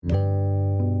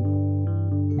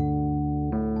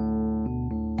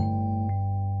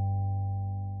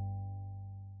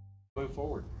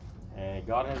And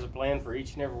God has a plan for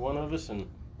each and every one of us, and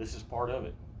this is part of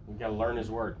it. We've got to learn His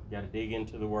Word. You've got to dig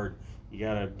into the Word. You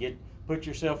got to put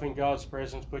yourself in God's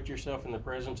presence, put yourself in the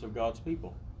presence of God's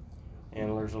people.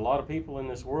 And there's a lot of people in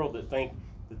this world that think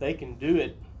that they can do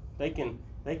it, they can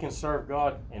serve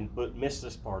God but miss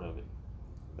this part of it.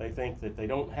 They think that they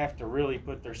don't have to really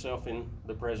put themselves in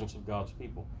the presence of God's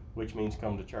people, which means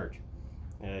come to church.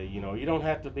 You don't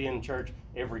have to be in church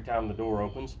every time the door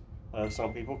opens.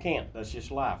 Some people can't. That's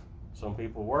just life. Some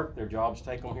people work. Their jobs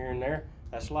take them here and there.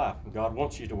 That's life. God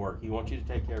wants you to work. He wants you to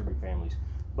take care of your families.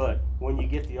 But when you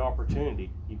get the opportunity,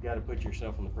 you've got to put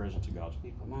yourself in the presence of God's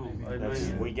people.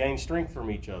 We gain strength from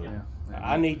each other. Yeah.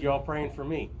 I need y'all praying for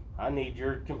me. I need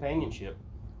your companionship.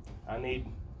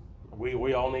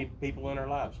 We all need people in our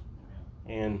lives.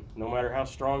 And no matter how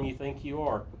strong you think you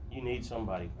are, you need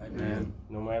somebody. Amen.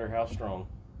 No matter how strong.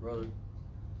 Brother,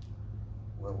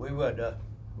 well, we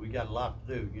got a lot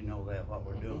to do, you know that, what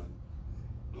we're doing.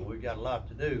 Well, we got a lot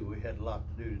to do. We had a lot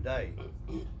to do today.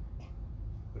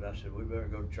 But I said, we better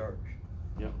go to church.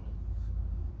 Yep.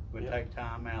 We take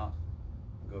time out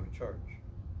and go to church.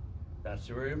 That's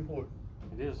very important.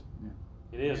 It is. Yeah.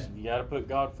 It is. Yeah. You got to put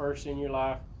God first in your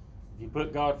life. If you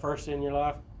put God first in your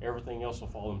life, everything else will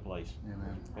fall in place.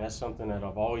 Amen. And that's something that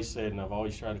I've always said, and I've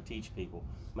always tried to teach people.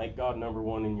 Make God number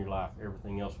one in your life.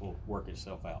 Everything else will work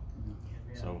itself out.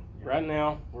 Yeah. So right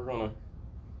now, we're going to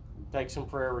take some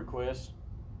prayer requests.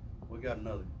 We got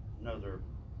another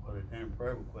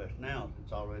prayer request now.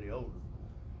 It's already over.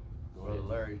 Brother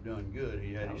Larry's doing good.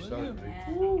 He had his surgery.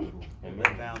 And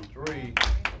they found 3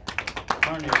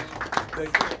 hernias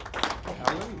infected.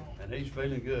 And he's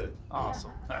feeling good.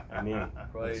 Awesome. Amen.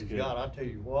 Praise God. I tell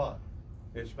you what,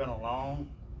 it's been a long,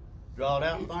 drawn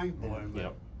out thing for him,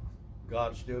 but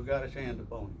God's still got his hand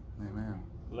upon him. Amen.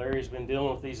 Larry's been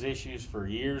dealing with these issues for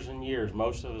years and years,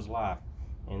 most of his life.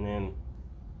 And then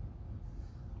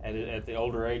at the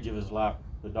older age of his life,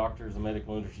 the doctors, the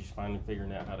medical industry is finally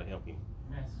figuring out how to help him.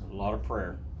 A lot of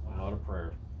prayer. A lot of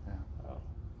prayer. Yeah.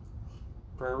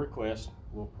 Prayer request.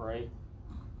 We'll pray.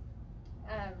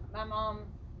 My mom,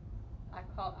 I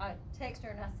texted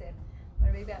her and I said,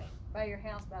 I'm going to be by your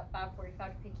house about 5:45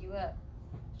 to pick you up.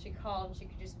 She called and she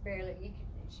could just barely,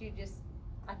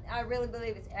 I really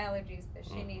believe it's allergies, but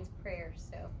she needs prayer,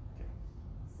 so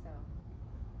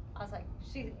I was like,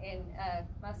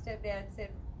 my stepdad said,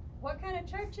 what kind of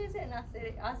church is it? And I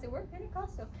said, we're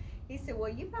Pentecostal. He said, well,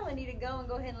 you probably need to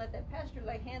go ahead and let that pastor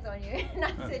lay hands on you. And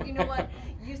I said, you know what?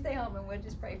 You stay home and we'll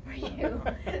just pray for you.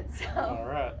 So. All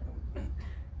right.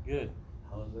 Good.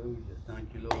 Hallelujah.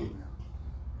 Thank you, Lord.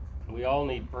 We all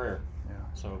need prayer. Yeah.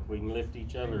 So if we can lift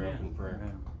each other up in prayer.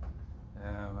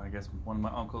 Amen. I guess one of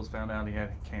my uncles found out he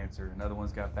had cancer. Another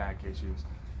one's got back issues. You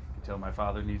can tell my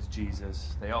father needs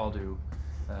Jesus. They all do.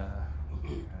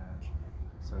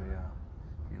 So yeah,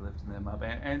 be lifting them up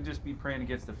and just be praying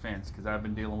against offense, because I've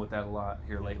been dealing with that a lot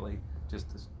here lately.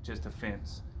 Just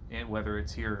offense, and whether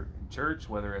it's here in church,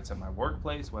 whether it's at my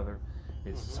workplace, whether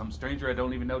it's some stranger I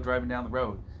don't even know driving down the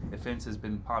road. Offense has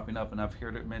been popping up, and I've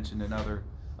heard it mentioned in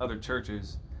other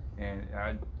churches, and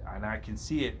I can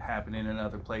see it happening in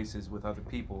other places with other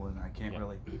people, and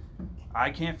I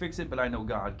can't fix it, but I know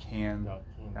God can.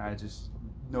 I just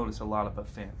notice a lot of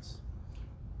offense.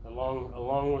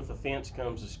 Along with offense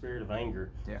comes the spirit of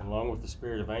anger. Yeah. Along with the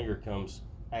spirit of anger comes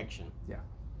action. Yeah.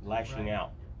 Lashing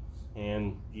out.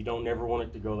 And you don't never want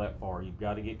it to go that far. You've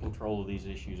got to get control of these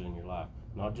issues in your life.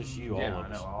 Not just you, all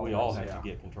of us. We all have to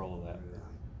get control of that.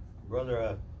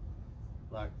 Brother,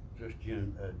 like just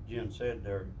Jen said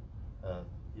there,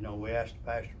 we asked the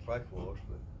pastor to pray for us,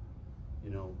 but,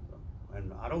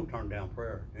 and I don't turn down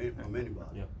prayer from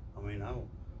anybody. Yep. I mean, I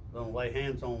don't lay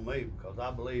hands on me, because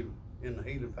I believe in the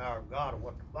healing power of God and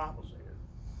what the Bible says.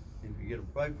 If you get to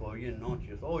pray for you and not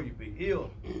just, you'll be healed.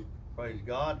 Praise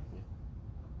God.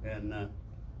 And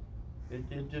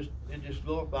it just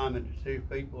glorifies me to see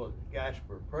people ask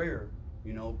for prayer,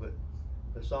 but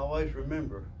let's always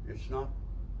remember, it's not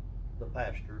the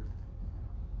pastor,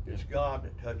 it's God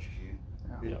that touches you.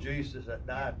 Yeah. It's Jesus that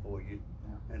died for you.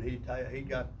 Yeah. And he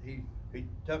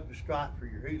took the stripe for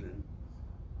your healing.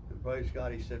 And praise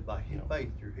God, he said, by his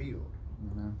faith you're healed.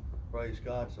 Mm-hmm. Praise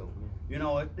God. So,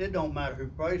 it don't matter who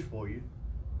prays for you,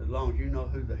 as long as you know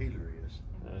who the healer is.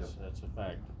 That's a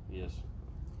fact, yes.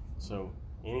 So,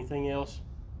 anything else?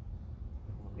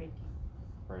 Ricky.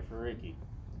 Pray for Ricky.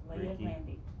 Leah and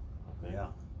Mandy. Okay. Yeah.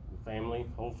 The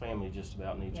whole family just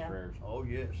about needs prayers. Oh,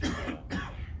 yes.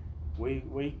 We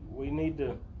need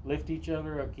to lift each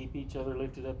other up, keep each other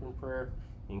lifted up in prayer,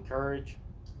 encourage.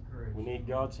 We need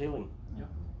God's healing. Yeah.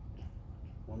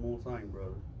 One more thing,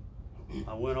 brother.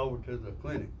 I went over to the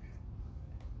clinic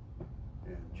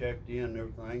and checked in and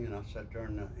everything, and I sat there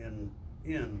in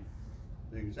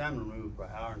the examining room for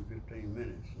an hour and 15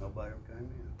 minutes. Nobody ever came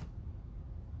in.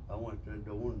 I went to the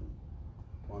door and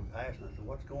one passed, and I said,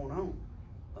 "What's going on?"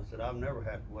 I said, "I've never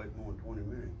had to wait more than 20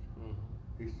 minutes."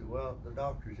 He said, "Well, the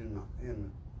doctor's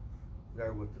in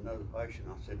there with another patient."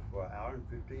 I said, "For an hour and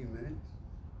 15 minutes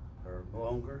or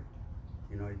longer?"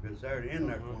 You know, he'd been there in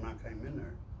there when I came in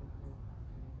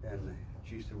there. And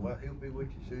she said, "Well, he'll be with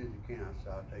you as soon as he can." I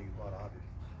said, "I'll tell you what,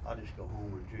 I'll just go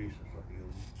home and Jesus will heal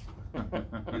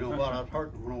me." You know what? I was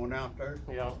hurting when I went out there.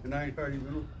 Yeah. And I ain't heard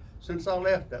even since I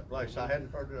left that place. I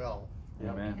hadn't heard it at all.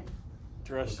 Yeah. Amen.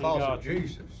 Trust in Because God. of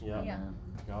Jesus. Yeah. Yeah.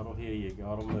 God will heal you.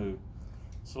 God will move.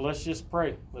 So let's just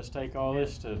pray. Let's take all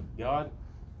this to God.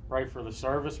 Pray for the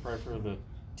service. Pray for the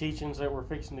teachings that we're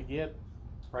fixing to get.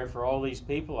 Pray for all these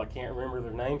people. I can't remember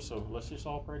their names, so let's just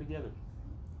all pray together.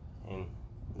 And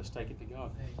let's take it to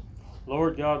God.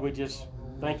 Lord God, we just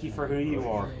thank you for who you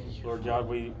are. Lord God,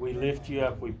 we lift you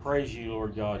up. We praise you,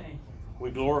 Lord God.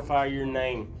 We glorify your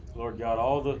name, Lord God.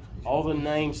 All the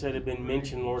names that have been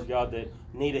mentioned, Lord God, that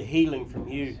need a healing from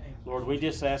you. Lord, we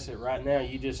just ask that right now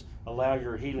you just allow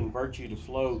your healing virtue to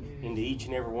flow into each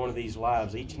and every one of these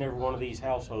lives, each and every one of these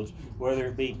households, whether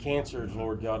it be cancers,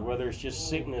 Lord God, whether it's just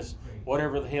sickness,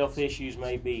 whatever the health issues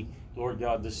may be, Lord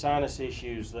God, the sinus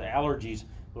issues, the allergies,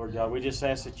 Lord God. We just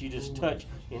ask that you just touch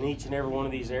in each and every one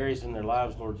of these areas in their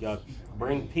lives, Lord God.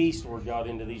 Bring peace, Lord God,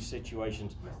 into these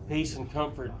situations. Peace and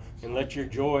comfort, and let your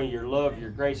joy, your love, your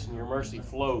grace, and your mercy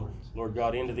flow, Lord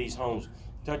God, into these homes.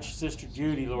 Touch Sister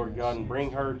Judy, Lord God, and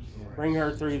bring her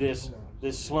through this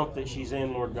slump that she's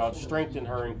in, Lord God. Strengthen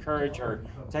her, encourage her,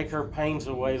 take her pains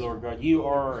away, Lord God. You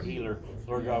are our healer,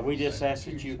 Lord God. We just ask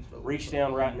that you reach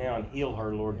down right now and heal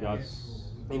her, Lord God.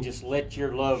 And just let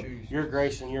your love, your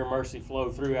grace, and your mercy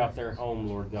flow throughout their home,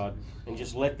 Lord God. And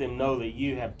just let them know that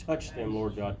you have touched them,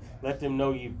 Lord God. Let them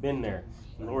know you've been there.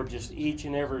 And Lord, just each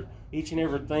and every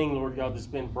thing, Lord God, that's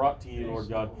been brought to you, Lord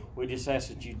God, we just ask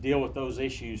that you deal with those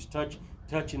issues. Touch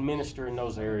and minister in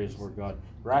those areas, Lord God.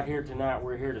 Right here tonight,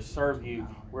 we're here to serve you.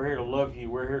 We're here to love you.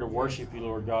 We're here to worship you,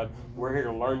 Lord God. We're here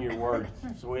to learn your word.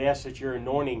 So we ask that your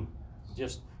anointing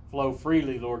just flow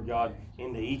freely, Lord God,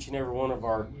 into each and every one of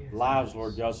our lives,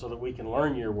 Lord God, so that we can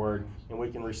learn your word and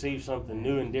we can receive something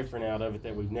new and different out of it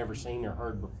that we've never seen or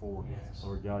heard before,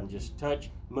 Lord God. And just touch,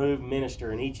 move,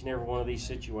 minister in each and every one of these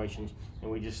situations.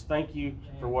 And we just thank you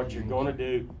for what you're going to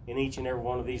do in each and every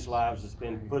one of these lives that's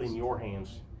been put in your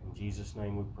hands. In Jesus'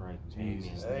 name we pray.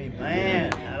 Amen.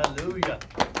 Amen. Hallelujah.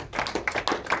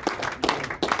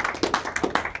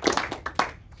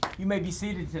 You may be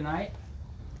seated tonight.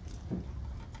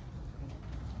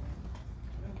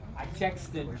 I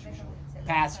texted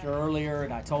Pastor earlier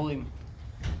and I told him,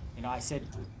 I said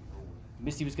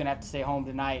Misty was going to have to stay home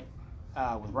tonight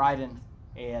with Ryden.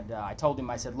 And I told him,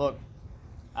 I said, look,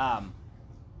 I'm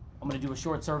going to do a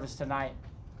short service tonight.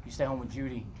 You stay home with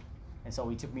Judy. And so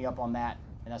he took me up on that.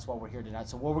 And that's why we're here tonight.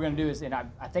 So what we're going to do is, and I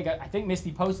think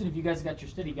Misty posted, if you guys got your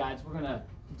study guides, we're going to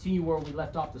continue where we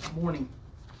left off this morning.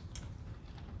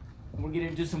 And we're going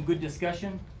to do some good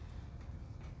discussion.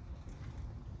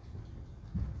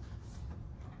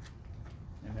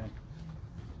 Amen.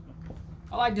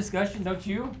 I like discussion, don't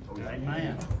you?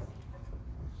 Amen.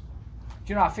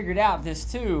 But, I figured out this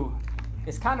too.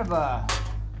 It's kind of a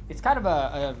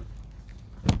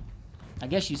I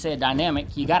guess you say a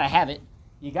dynamic. You got to have it.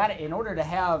 You got to, in order to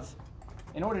have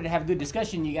good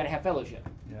discussion, you got to have fellowship.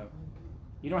 Yep.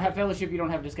 You don't have fellowship, you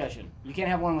don't have discussion. You can't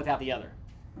have one without the other.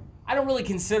 I don't really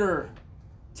consider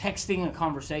texting a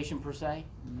conversation per se,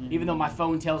 even though my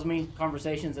phone tells me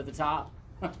conversations at the top.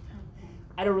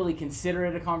 I don't really consider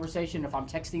it a conversation if I'm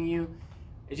texting you.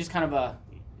 It's just kind of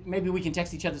maybe we can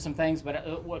text each other some things,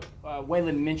 but what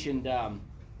Waylon mentioned, I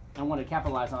want to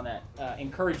capitalize on that,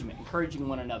 encouraging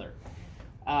one another,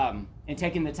 and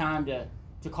taking the time to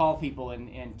call people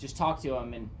and just talk to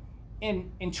them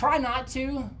and try not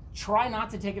to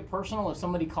take it personal if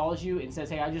somebody calls you and says,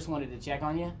 hey, I just wanted to check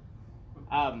on you.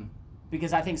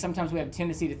 Because I think sometimes we have a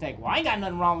tendency to think, well, I ain't got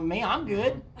nothing wrong with me, I'm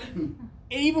good. And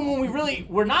even when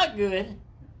we're not good,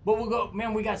 but we'll go,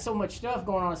 man, we got so much stuff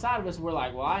going on inside of us, we're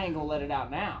like, well, I ain't gonna let it out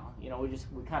now. We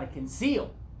kind of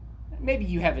conceal. Maybe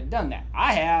you haven't done that.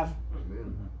 I have.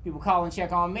 People call and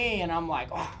check on me, and I'm like,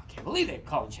 oh, I can't believe they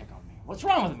call and check on me. What's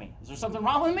wrong with me? Is there something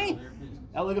wrong with me?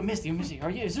 I look at Misty,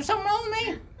 is there something wrong with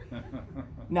me?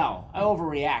 No, I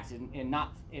overreact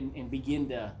and begin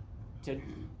to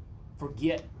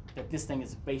forget that this thing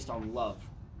is based on love,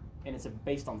 and it's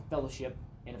based on fellowship.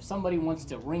 And if somebody wants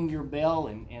to ring your bell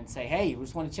and say, hey, we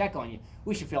just want to check on you,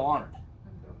 we should feel honored.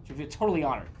 We should feel totally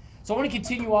honored. So I want to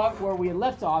continue off where we had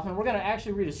left off, and we're going to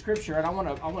actually read a scripture, and I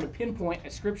want to pinpoint a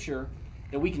scripture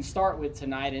that we can start with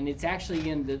tonight, and it's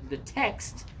actually in the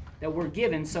text that we're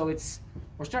given. So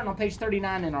we're starting on page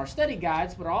 39 in our study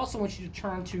guides, but I also want you to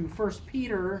turn to 1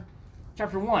 Peter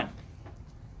chapter 1.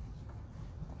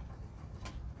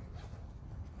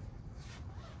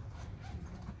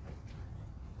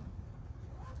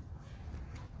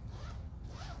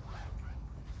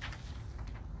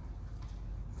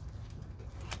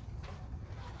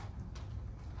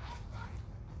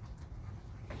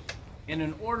 And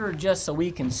in order just so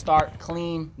we can start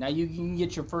clean, now you can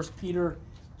get your 1 Peter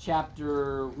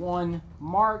chapter 1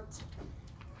 marked.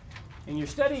 In your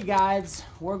study guides,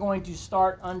 we're going to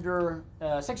start under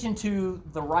section 2,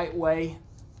 the right way,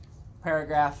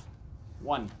 paragraph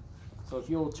 1. So if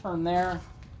you'll turn there,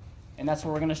 and that's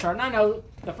where we're going to start. And I know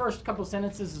the first couple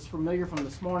sentences is familiar from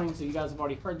this morning, so you guys have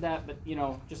already heard that, but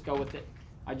just go with it.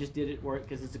 I just did it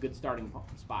because it's a good starting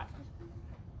spot.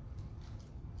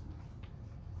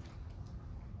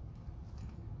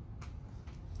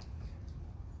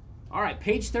 All right,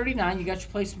 page 39, you got your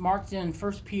place marked in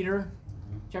 1 Peter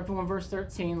chapter 1, verse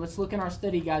 13. Let's look in our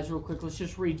study guides real quick. Let's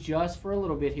just read just for a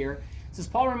little bit here. It says,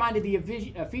 Paul reminded the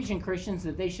Ephesian Christians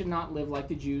that they should not live like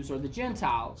the Jews or the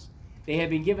Gentiles. They have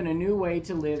been given a new way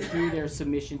to live through their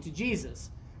submission to Jesus.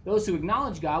 Those who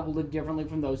acknowledge God will live differently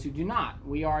from those who do not.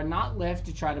 We are not left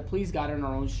to try to please God in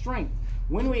our own strength.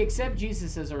 When we accept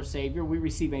Jesus as our Savior, we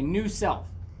receive a new self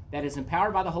that is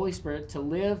empowered by the Holy Spirit to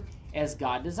live as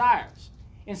God desires.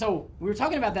 And so we were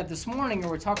talking about that this morning, and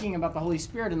we're talking about the Holy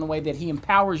Spirit and the way that He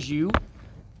empowers you,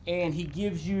 and He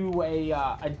gives you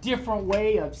a different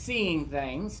way of seeing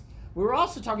things. We were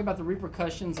also talking about the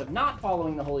repercussions of not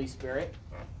following the Holy Spirit,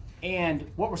 and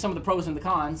what were some of the pros and the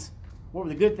cons. What were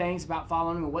the good things about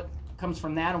following Him, and what comes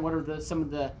from that, and what are some of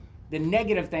the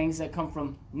negative things that come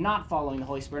from not following the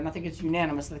Holy Spirit. And I think it's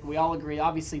unanimous. I think we all agree,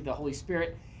 obviously, the Holy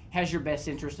Spirit has your best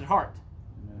interest at heart.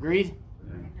 Agreed?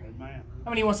 Amen. I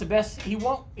mean, He wants the best. He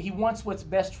wants what's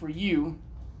best for you.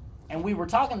 And we were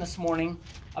talking this morning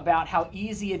about how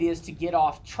easy it is to get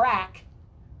off track.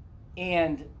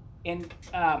 And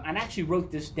I actually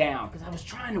wrote this down because I was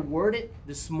trying to word it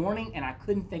this morning and I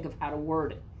couldn't think of how to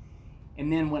word it.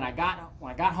 And then when I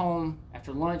got home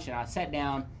after lunch and I sat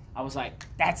down, I was like,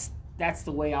 that's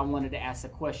the way I wanted to ask the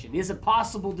question. Is it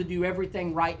possible to do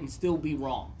everything right and still be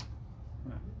wrong?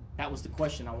 That was the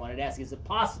question I wanted to ask. Is it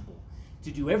possible to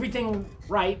do everything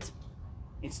right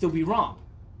and still be wrong?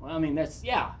 Well, I mean,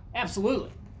 yeah,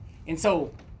 absolutely. And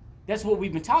so that's what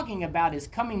we've been talking about, is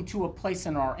coming to a place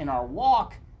in our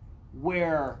walk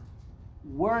where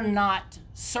we're not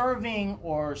serving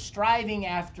or striving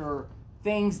after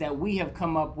things that we have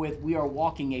come up with. We are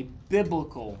walking a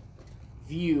biblical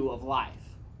view of life.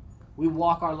 We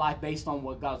walk our life based on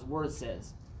what God's Word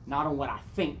says, not on what I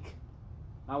think,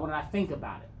 not what I think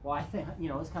about it. Well, I think,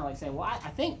 it's kind of like saying, well, I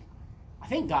think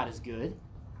God is good.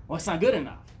 Well, it's not good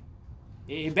enough.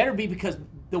 It better be because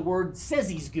the Word says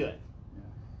He's good.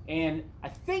 And I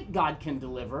think God can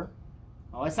deliver.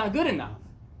 Oh, it's not good enough.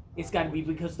 It's got to be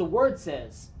because the Word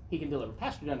says He can deliver.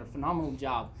 Pastor done a phenomenal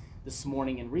job this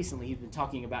morning, and recently he's been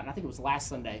talking about, and I think it was last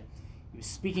Sunday, he was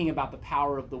speaking about the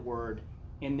power of the Word,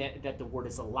 and that the Word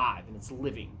is alive and it's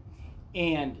living.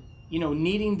 And,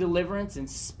 needing deliverance and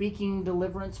speaking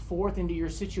deliverance forth into your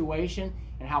situation,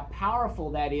 and how powerful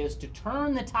that is to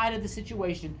turn the tide of the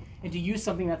situation and to use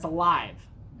something that's alive.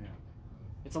 Yeah.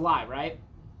 It's alive, right?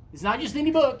 It's not just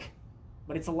any book,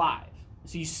 but it's alive.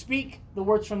 So you speak the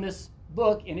words from this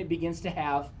book, and it begins to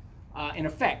have an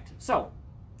effect. So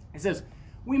it says,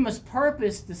 we must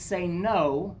purpose to say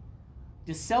no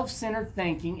to self-centered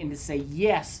thinking and to say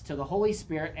yes to the Holy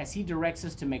Spirit as He directs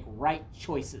us to make right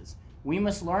choices. We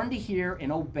must learn to hear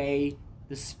and obey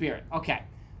the Spirit. Okay,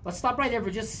 let's stop right there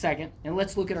for just a second, and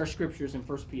let's look at our scriptures in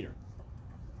 1 Peter.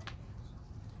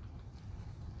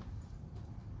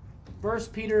 1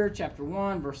 Peter chapter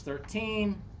 1, verse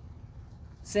 13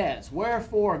 says,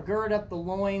 wherefore gird up the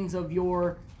loins of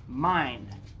your mind.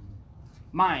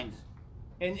 Mind.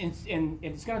 And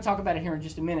it's going to talk about it here in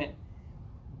just a minute,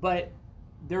 but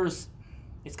it's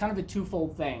kind of a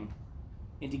twofold thing.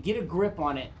 And to get a grip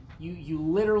on it, you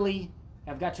literally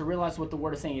have got to realize what the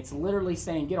Word is saying. It's literally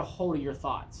saying, get a hold of your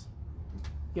thoughts.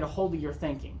 Get a hold of your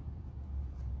thinking.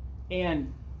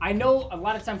 And I know a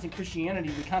lot of times in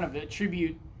Christianity, we kind of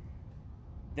attribute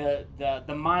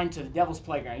the mind to the devil's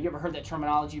playground. You ever heard that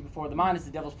terminology before? The mind is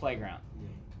the devil's playground. Yeah.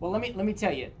 Well, let me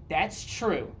tell you, that's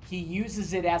true. He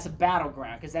uses it as a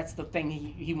battleground because that's the thing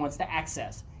he wants to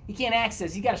access. He can't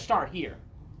access, you got to start here.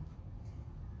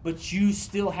 But you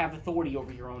still have authority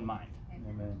over your own mind.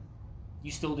 Amen. You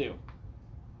still do.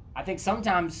 I think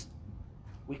sometimes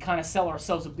we kind of sell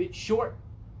ourselves a bit short,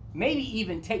 maybe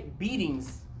even take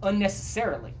beatings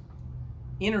unnecessarily,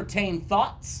 entertain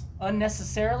thoughts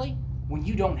unnecessarily when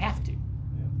you don't have to.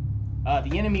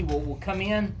 The enemy will come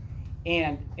in,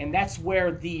 and that's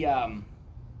where the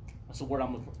what's the word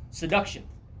I'm looking for? Seduction.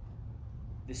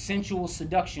 The sensual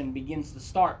seduction begins to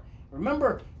start. Do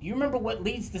you remember what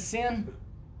leads to sin?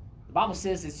 The Bible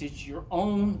says it's your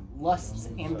own lusts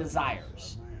and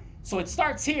desires. So it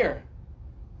starts here.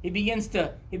 He begins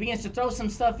to throw some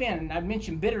stuff in, and I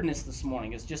mentioned bitterness this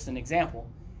morning as just an example.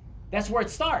 That's where it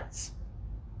starts.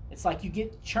 It's like you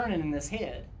get churning in this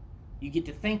head. You get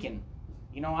to thinking,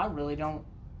 I really don't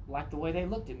like the way they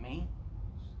looked at me.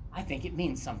 I think it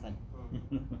means something.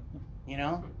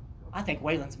 I think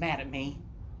Waylon's mad at me.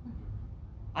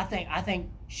 I think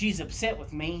she's upset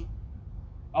with me.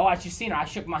 Oh, I just seen her. I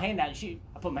shook my hand out.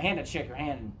 I put my hand out to shake her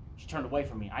hand, and she turned away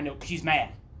from me. I know she's mad.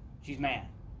 She's mad.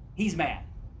 He's mad.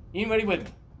 Anybody with me?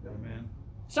 Amen.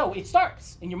 So it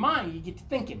starts in your mind. You get to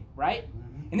thinking, right?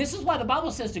 And this is why the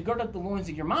Bible says to gird up the loins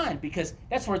of your mind, because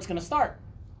that's where it's going to start.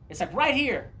 It's like right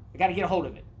here. I got to get a hold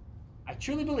of it. I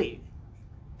truly believe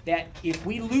that if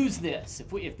we lose this,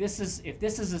 if this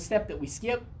is a step that we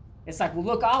skip, it's like, well,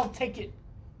 look, I'll take it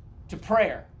to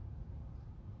prayer.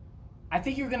 I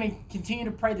think you're going to continue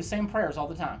to pray the same prayers all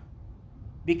the time,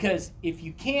 because if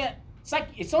you can't,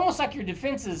 it's almost like your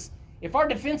defenses. If our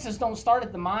defenses don't start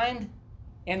at the mind,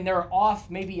 and they're off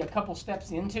maybe a couple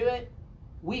steps into it,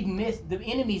 we've missed. The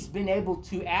enemy's been able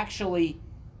to actually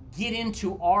get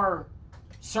into our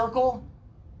circle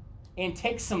and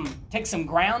take some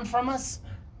ground from us,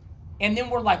 and then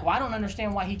we're like, well, I don't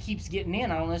understand why he keeps getting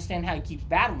in. I don't understand how he keeps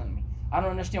battling me. I don't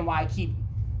understand why I keep,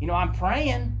 I'm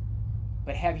praying,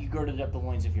 but have you girded up the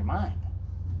loins of your mind?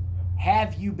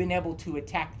 Have you been able to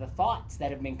attack the thoughts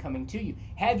that have been coming to you?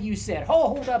 Have you said,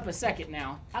 hold up a second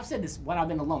now. I've said this when I've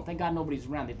been alone. Thank God nobody's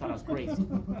around. They thought I was crazy.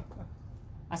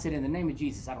 I said, in the name of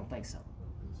Jesus, I don't think so.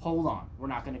 Hold on. We're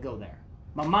not going to go there.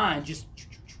 My mind just...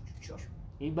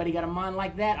 Anybody got a mind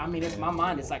like that? I mean, my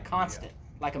mind is like constant,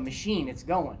 like a machine. It's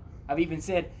going. I've even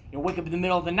said, wake up in the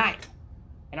middle of the night,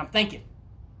 and I'm thinking.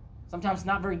 Sometimes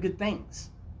not very good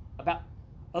things about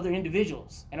other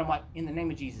individuals. And I'm like, in the name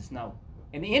of Jesus, no.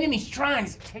 And the enemy's trying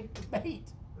to say, take the bait.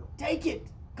 Take it.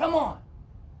 Come on.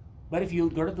 But if you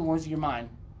gird up the loins of your mind,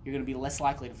 you're going to be less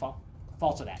likely to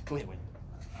fall to that. Go ahead, Wayne.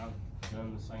 I've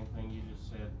done the same thing you just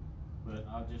said, but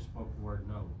I just spoke the word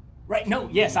no. Right, no,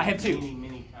 yes, I have too.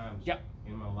 Many times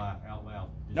in my life, out loud.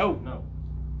 Just No. No.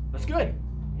 That's good.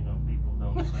 People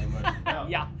don't say much about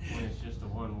Yeah. when it's just a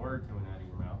one word coming out of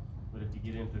your mouth. But if you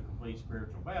get into a complete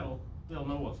spiritual battle, they'll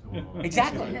know what's going on.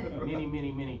 Exactly.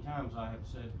 Many times I have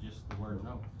said just the word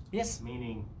no. Yes.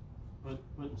 Meaning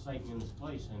putting Satan in his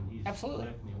place, and he's Absolutely.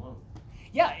 left me alone.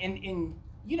 Yeah,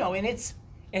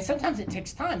 and sometimes it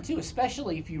takes time too,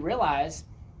 especially if you realize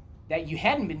that you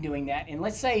hadn't been doing that. And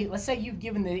let's say you've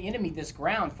given the enemy this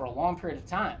ground for a long period of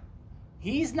time.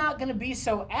 He's not going to be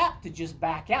so apt to just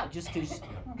back out just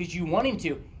because you want him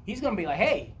to. He's going to be like,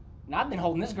 hey, I've been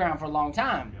holding this ground for a long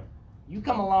time. Yep. You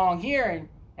come along here, and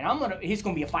it's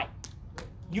going to be a fight.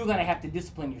 You're going to have to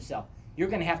discipline yourself. You're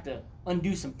going to have to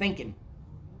undo some thinking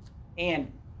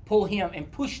and pull him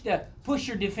and push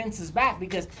your defenses back,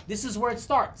 because this is where it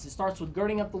starts. It starts with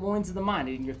girding up the loins of the mind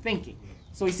and your thinking.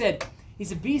 So he said,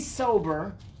 be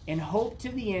sober and hope to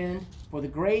the end for the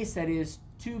grace that is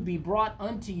to be brought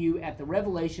unto you at the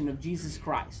revelation of Jesus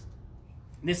Christ.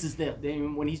 This is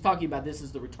when he's talking about this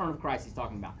is the return of Christ he's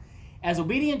talking about. As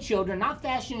obedient children, not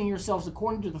fashioning yourselves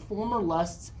according to the former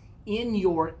lusts in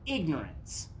your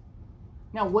ignorance.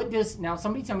 Now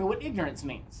somebody tell me what ignorance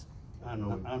means.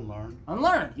 Unlearned.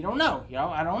 Unlearned. You don't know.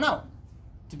 I don't know.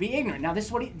 To be ignorant. Now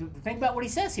this is think about what he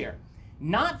says here.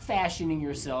 Not fashioning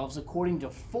yourselves according to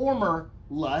former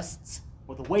lusts,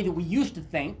 or the way that we used to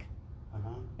think.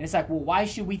 And it's like, well, why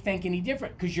should we think any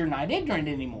different? Because you're not ignorant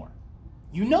anymore.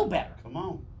 You know better. Come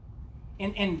on.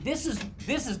 And this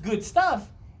is good stuff,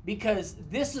 because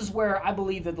this is where I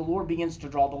believe that the Lord begins to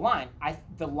draw the line.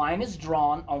 The line is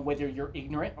drawn on whether you're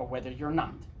ignorant or whether you're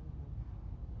not.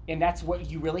 And that's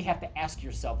what you really have to ask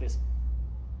yourself is,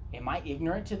 am I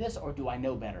ignorant to this, or do I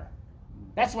know better?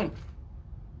 That's when,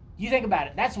 you think about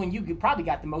it, that's when you probably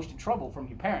got the most in trouble from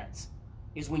your parents,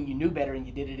 is when you knew better and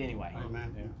you did it anyway.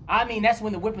 Amen. Yeah. I mean, that's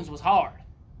when the whippings was hard.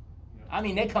 I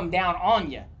mean, they come down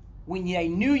on you. When they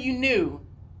knew you knew,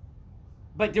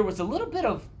 but there was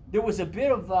a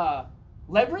bit of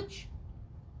leverage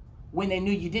when they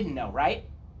knew you didn't know, right?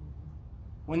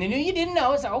 When they knew you didn't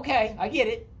know, it's like, okay, I get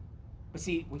it. But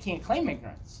see, we can't claim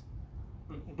ignorance.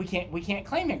 We can't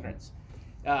claim ignorance.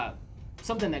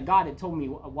 something that God had told me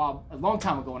a long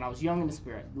time ago when I was young in the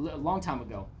spirit, a long time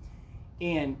ago.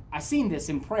 And I seen this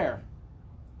in prayer,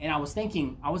 and I was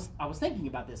thinking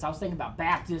about this. I was thinking about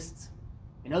Baptists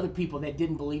and other people that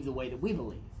didn't believe the way that we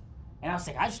believe. And I was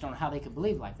thinking, I just don't know how they could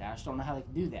believe like that. I just don't know how they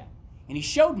could do that. And he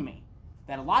showed me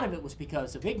that a lot of it was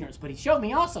because of ignorance. But he showed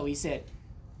me also, he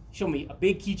showed me a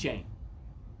big keychain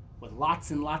with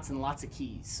lots and lots and lots of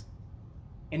keys.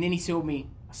 And then he showed me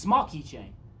a small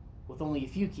keychain with only a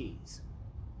few keys.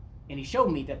 And he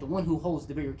showed me that the one who holds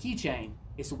the bigger keychain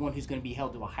is the one who's going to be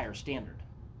held to a higher standard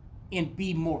and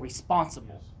be more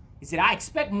responsible. Yes. He said, I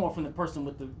expect more from the person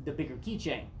with the bigger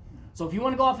keychain. So if you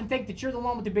want to go off and think that you're the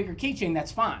one with the bigger keychain,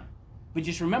 that's fine. But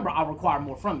just remember, I'll require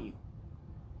more from you.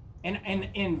 And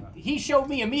he showed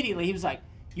me immediately, he was like,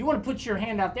 you want to put your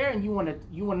hand out there and you want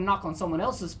to knock on someone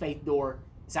else's faith door.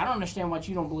 He said, I don't understand what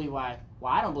you don't believe, why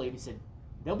I don't believe. He said,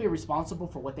 they'll be responsible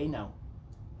for what they know,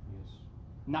 Yes.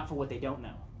 not for what they don't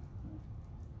know.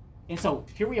 And so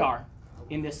here we are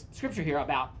in this scripture here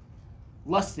about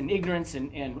lust and ignorance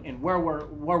and where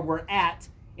we're at.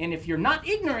 And if you're not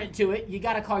ignorant to it, you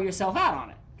got to call yourself out on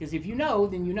it. Because if you know,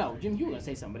 then you know. Jim, you were going to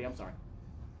say something, I'm sorry.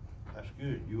 That's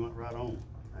good. You went right on.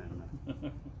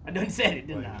 And I done said it,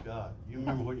 didn't praise I? God. You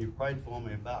remember when you prayed for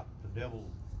me about the devil,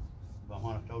 about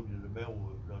when I told you the devil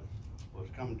was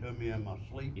coming to me in my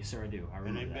sleep? Yes, sir, I do. I And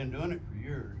remember they've that. been doing it for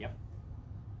years. Yep.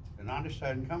 And I just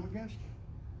hadn't come against it.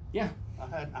 Yeah. I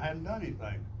hadn't done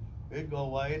anything. It'd go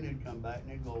away and it'd come back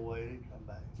and it'd go away and it'd come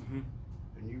back. Mm-hmm.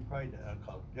 And you prayed that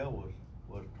because the devil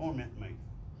was tormenting me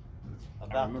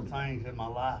about the remember that. things in my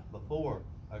life before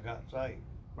I got saved.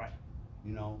 Right.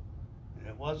 You know, and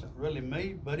it wasn't really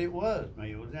me, but it was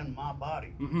me. It was in my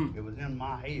body. Mm-hmm. It was in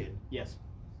my head. Yes.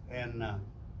 And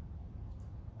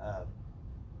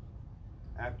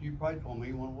after you prayed for me,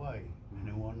 he went away. And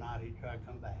then one night he tried to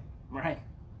come back. Right.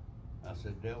 I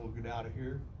said, devil, get out of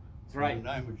here. That's right. In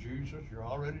the name of Jesus, you're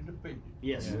already defeated.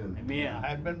 Yes. I Amen.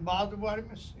 hadn't been bothered by him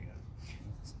since.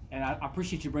 And I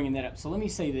appreciate you bringing that up. So let me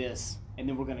say this, and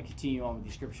then we're going to continue on with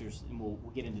the scriptures, and we'll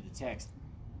get into the text.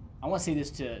 I want to say this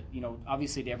to,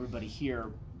 obviously to everybody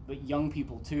here, but young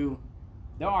people too.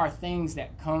 There are things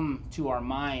that come to our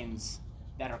minds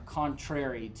that are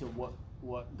contrary to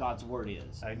what God's word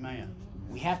is. Amen.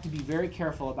 We have to be very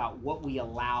careful about what we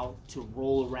allow to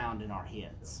roll around in our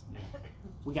heads.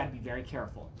 We got to be very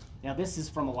careful. Now, this is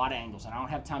from a lot of angles, and I don't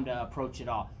have time to approach it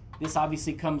all. This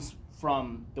obviously comes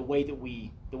from the way that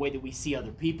we see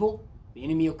other people. The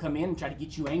enemy will come in and try to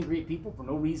get you angry at people for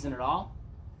no reason at all.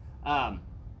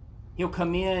 He'll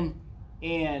come in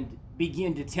and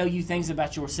begin to tell you things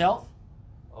about yourself,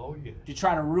 Oh, yes. to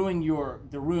try to ruin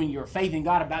your faith in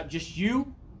God about just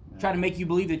you, try to make you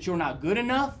believe that you're not good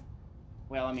enough.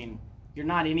 Well, I mean, you're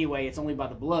not anyway. It's only by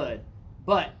the blood.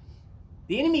 But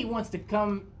the enemy wants to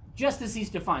come just as he's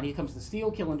defined. He comes to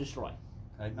steal, kill, and destroy.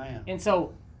 Amen. And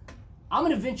so I'm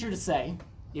going to venture to say,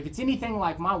 if it's anything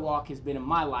like my walk has been in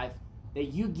my life, that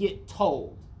you get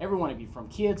told, every one of you, from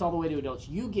kids all the way to adults,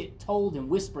 you get told and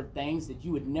whispered things that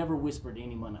you would never whisper to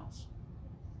anyone else.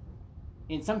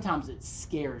 And sometimes it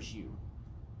scares you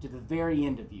to the very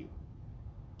end of you.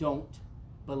 Don't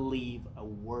believe a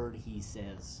word he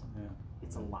says. Yeah.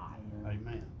 It's a lie.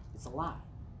 Amen. It's a lie.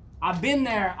 I've been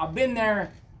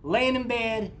there laying in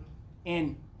bed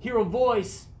and hear a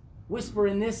voice whisper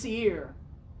in this ear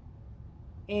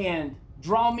and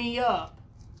draw me up,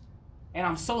 and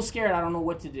I'm so scared I don't know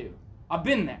what to do. I've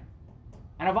been there.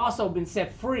 And I've also been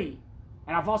set free,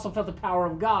 and I've also felt the power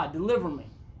of God deliver me.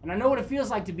 And I know what it feels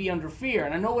like to be under fear,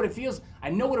 and I know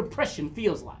what oppression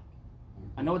feels like.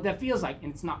 I know what that feels like,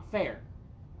 and it's not fair.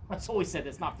 I've always said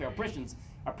that's not fair.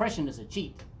 Oppression is a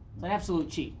cheat. It's an absolute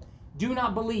cheat. Do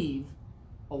not believe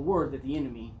a word that the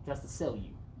enemy tries to sell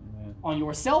you. Amen. On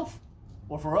yourself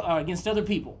or against other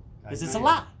people. Because it's a Amen.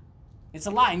 lie. It's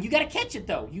a lie. And you got to catch it,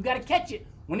 though. You got to catch it.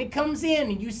 When it comes in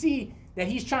and you see that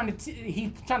he's trying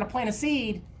to plant a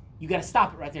seed, you got to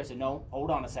stop it right there. Say, no, hold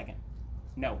on a second.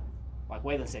 No. Like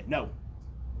Waylon said, no.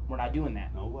 We're not doing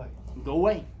that. No way. Go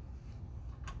away.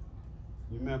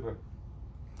 You remember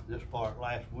this part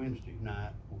last Wednesday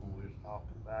night when we was talking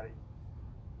about it?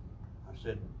 I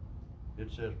said, it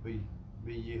says, be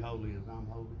ye holy as I'm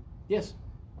holy. Yes.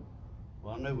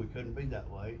 Well, I knew we couldn't be that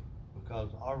way because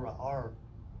our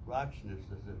righteousness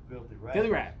is as filthy rags. Filthy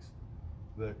rags.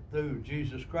 But through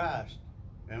Jesus Christ,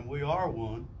 and we are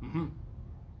one, Mm-hmm.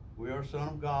 we are Son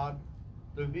of God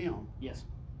through Him, Yes.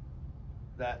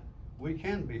 that we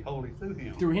can be holy through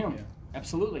Him. Through him. Yeah.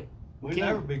 Absolutely. We'll can.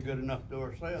 never be good enough to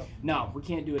ourselves. No, we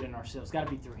can't do it in ourselves. Got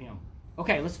to be through him.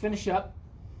 Okay, let's finish up.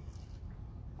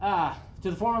 To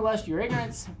the former lust, your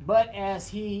ignorance, but as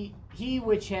he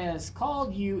which has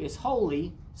called you is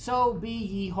holy, so be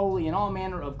ye holy in all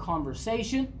manner of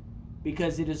conversation,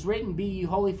 because it is written, be ye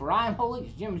holy, for I am holy,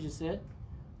 as Jim just said.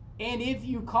 And if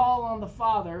you call on the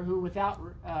Father, who without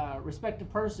respect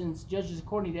of persons judges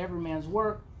according to every man's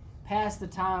work, pass the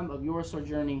time of your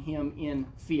sojourning him in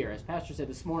fear. As Pastor said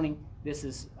this morning, this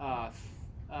is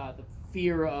the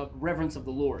fear of reverence of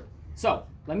the Lord. So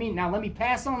let me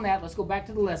pass on that. Let's go back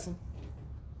to the lesson.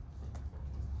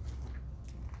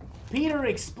 Peter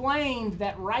explained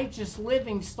that righteous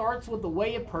living starts with the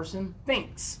way a person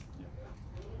thinks.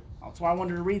 That's why I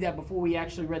wanted to read that before we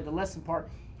actually read the lesson part.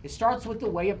 It starts with the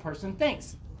way a person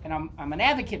thinks. And I'm an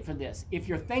advocate for this. If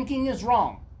your thinking is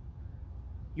wrong,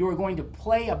 you are going to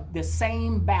play the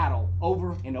same battle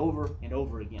over and over and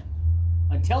over again.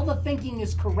 Until the thinking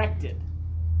is corrected,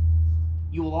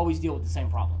 you will always deal with the same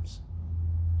problems.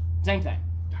 Same thing.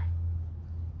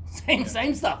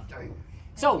 Same stuff.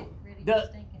 So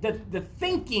the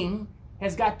thinking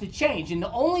has got to change. And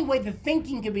the only way the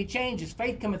thinking can be changed is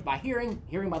faith cometh by hearing,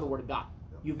 hearing by the word of God.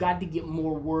 You've got to get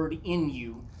more word in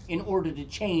you in order to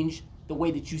change the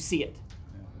way that you see it.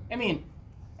 I mean,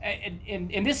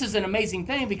 and this is an amazing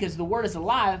thing because the word is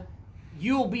alive.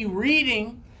 You'll be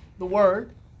reading the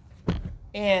word,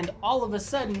 and all of a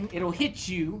sudden it'll hit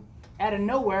you out of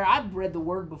nowhere. I've read the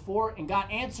word before and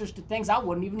got answers to things I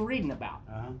wasn't even reading about.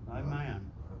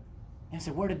 Amen. And I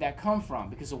said, where did that come from?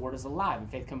 Because the word is alive, and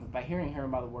faith cometh by hearing,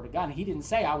 hearing by the word of God. And he didn't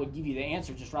say I would give you the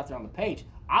answer just right there on the page.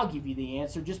 I'll give you the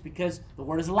answer just because the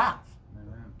word is alive.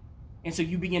 Amen. And so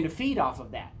you begin to feed off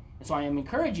of that. And so I am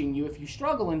encouraging you, if you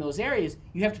struggle in those areas,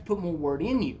 you have to put more word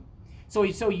in you. So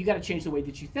you got to change the way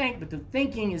that you think, but the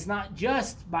thinking is not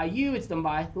just by you, it's done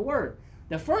by the word.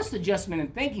 The first adjustment in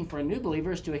thinking for a new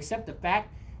believer is to accept the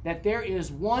fact that there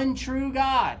is one true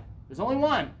God. There's only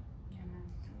one.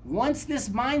 Once this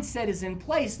mindset is in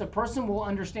place, the person will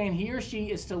understand he or she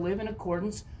is to live in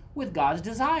accordance with God's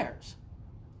desires.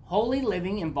 Holy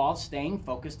living involves staying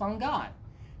focused on God.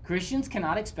 Christians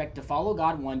cannot expect to follow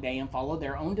God one day and follow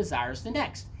their own desires the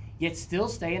next, yet still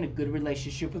stay in a good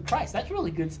relationship with Christ. That's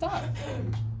really good stuff.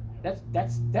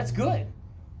 That's good.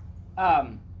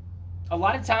 A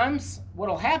lot of times, what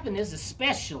will happen is,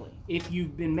 especially if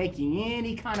you've been making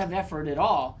any kind of effort at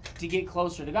all to get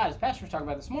closer to God, as Pastor was talking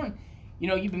about this morning,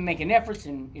 you've been making efforts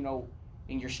and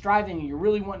you're striving and you're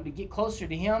really wanting to get closer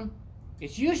to Him.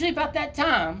 It's usually about that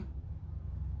time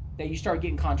that you start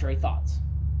getting contrary thoughts.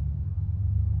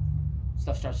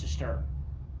 Stuff starts to stir.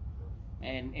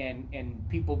 And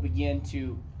people begin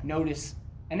to notice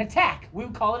an attack. We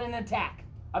would call it an attack.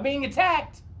 I'm being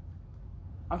attacked.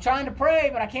 I'm trying to pray,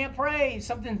 but I can't pray.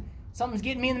 Something's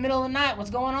getting me in the middle of the night. What's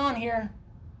going on here?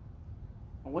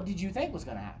 And what did you think was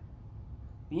going to happen?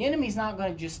 The enemy's not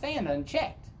going to just stand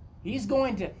unchecked. He's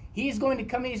going to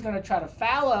come in. He's going to try to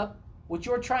foul up what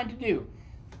you're trying to do.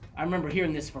 I remember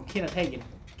hearing this from Kenneth Hagin.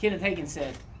 Kenneth Hagin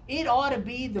said, it ought to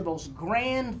be the most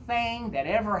grand thing that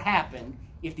ever happened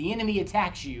if the enemy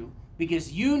attacks you,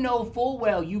 because you know full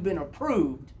well you've been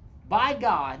approved by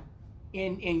God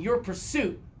in your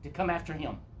pursuit to come after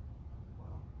Him.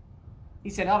 He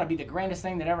said it ought to be the grandest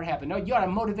thing that ever happened. No, you ought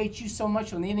to motivate you so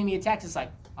much when the enemy attacks. It's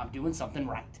like, I'm doing something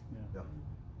right. Yeah.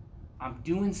 I'm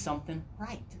doing something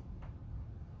right.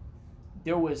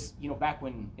 There was, back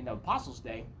when in the Apostles'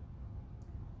 day,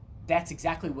 that's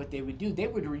exactly what they would do. They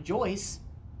would rejoice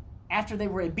after they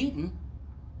were beaten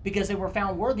because they were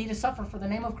found worthy to suffer for the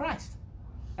name of Christ.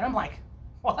 And I'm like,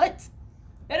 what?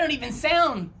 That don't even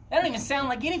sound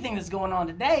like anything that's going on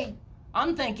today.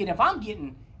 I'm thinking if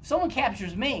someone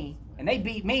captures me and they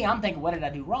beat me, I'm thinking, what did I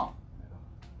do wrong?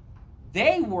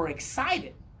 They were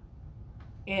excited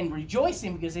and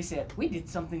rejoicing because they said, we did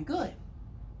something good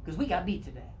because we got beat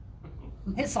today.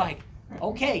 It's like,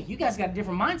 okay, you guys got a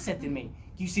different mindset than me.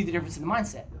 Do you see the difference in the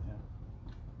mindset?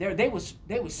 They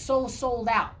was so sold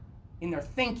out in their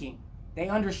thinking. They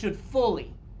understood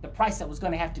fully the price that was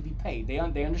going to have to be paid. They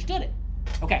understood it.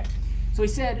 Okay, so he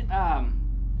said,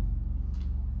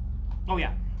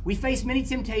 we face many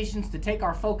temptations to take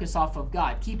our focus off of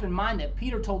God. Keep in mind that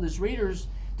Peter told his readers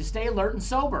to stay alert and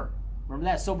sober.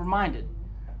 Remember that, sober-minded.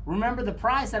 Remember the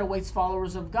prize that awaits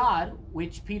followers of God,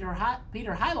 which Peter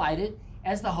highlighted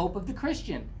as the hope of the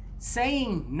Christian.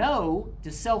 Saying no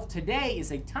to self today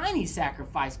is a tiny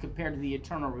sacrifice compared to the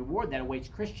eternal reward that awaits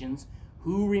Christians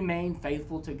who remain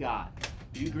faithful to God.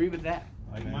 Do you agree with that?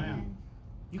 Amen.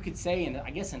 You could say, in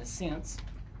a sense,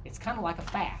 it's kind of like a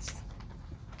fast.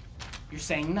 You're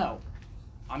saying, no,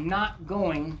 I'm not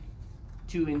going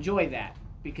to enjoy that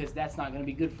because that's not going to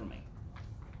be good for me.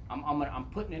 I'm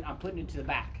putting it to the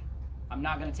back. I'm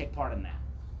not going to take part in that.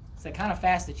 It's that kind of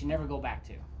fast that you never go back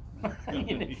to.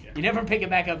 You never pick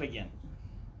it back up again.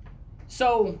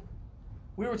 So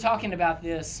we were talking about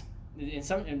this,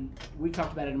 and we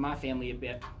talked about it in my family a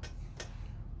bit.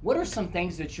 What are some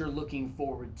things that you're looking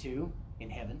forward to in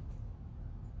heaven?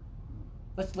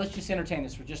 Let's just entertain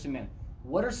this for just a minute.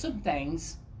 What are some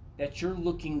things that you're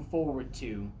looking forward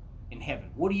to in heaven?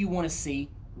 What do you want to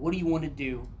see? What do you want to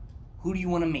do? Who do you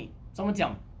want to meet? Someone tell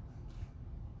me.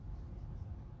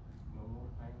 No more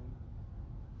pain.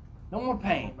 No more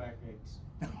pain. No more backaches.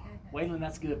 Waylon,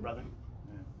 that's good, brother.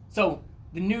 Yeah. So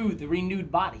the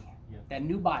renewed body, Yeah. that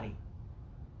new body.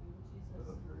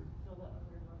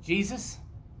 Jesus,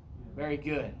 very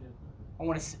good. I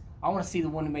want to see the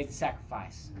one who made the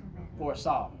sacrifice for us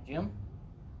all. Jim,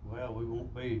 Well, we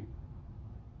won't be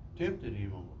tempted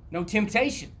anymore. no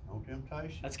temptation. No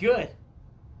temptation. That's good.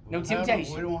 We No don't have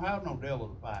temptation. we don't have no devil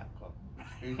to fight. 'Cause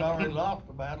he's already lost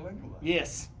the battle anyway.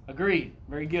 Yes, agreed.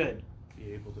 Very good.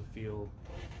 Be able to feel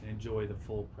and enjoy the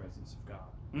full presence of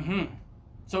God. Mm-hmm.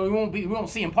 So we won't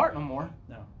see in part no more.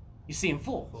 No. You see in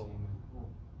full. Full.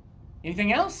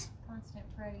 Anything else? Constant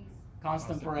praise.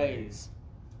 Constant Constant praise.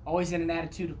 Always in an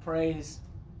attitude of praise.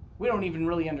 We don't even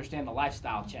really understand the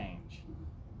lifestyle change.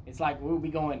 It's like we're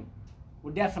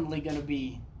definitely going to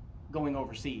be going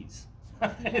overseas.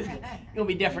 It'll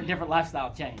be different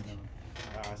lifestyle change.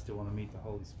 I still want to meet the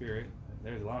Holy Spirit.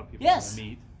 There's a lot of people Yes. I want to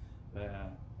meet. But,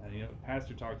 the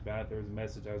pastor talked about it. There was a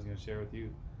message I was going to share with you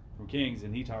from Kings,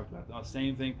 and he talked about the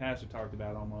same thing pastor talked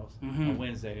about almost on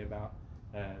Wednesday about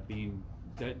being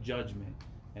judgment.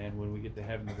 And when we get to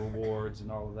heaven, the rewards and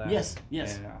all of that. Yes.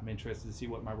 And I'm interested to see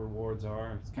what my rewards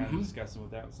are. It's kind of discussing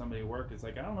with that with somebody at work. It's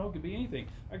like, I don't know, it could be anything.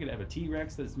 I could have a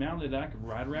T-Rex that's mounted that I could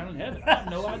ride around in heaven. I have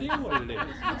no idea what it is.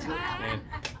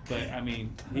 But I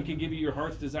mean, he can give you your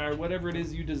heart's desire, whatever it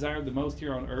is you desire the most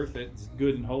here on earth that's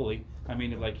good and holy. I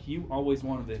mean, like, you always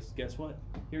wanted this. Guess what?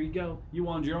 Here you go. You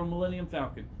wanted your own Millennium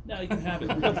Falcon. Now you can have it.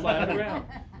 We're going to fly it around.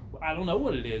 I don't know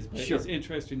what it is, but Sure. it's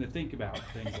interesting to think about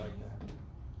things like that.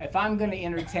 If I'm going to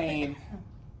entertain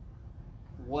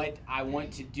what I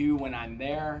want to do when I'm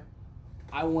there,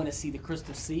 I want to see the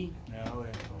crystal sea. No,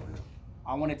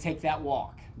 I want to take that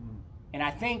walk. And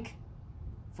I think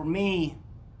for me,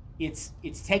 it's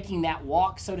taking that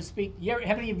walk, so to speak.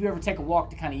 How many of you ever take a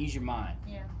walk to kind of ease your mind?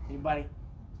 Yeah. Anybody?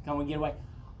 Come and get away.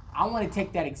 I want to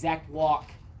take that exact walk,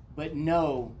 but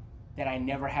know that I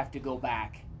never have to go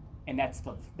back. And that's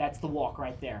the walk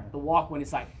right there. The walk when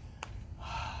it's like,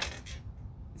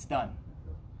 it's done.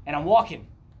 And I'm walking,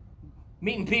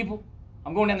 meeting people.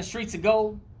 I'm going down the streets of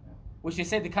gold, which they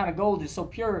say the kind of gold is so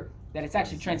pure that it's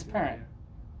actually transparent.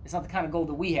 It's not the kind of gold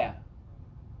that we have.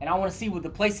 And I want to see what the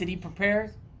place that he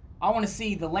prepares. I want to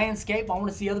see the landscape. I want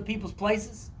to see other people's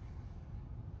places.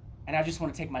 And I just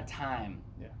want to take my time,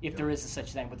 if there is a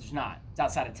such thing, but there's not. It's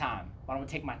outside of time. But I want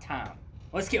to take my time.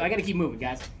 I got to keep moving,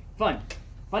 guys. Fun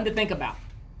to think about.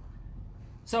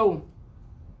 So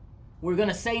we're going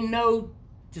to say no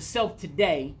to self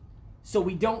today so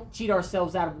we don't cheat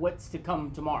ourselves out of what's to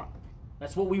come tomorrow.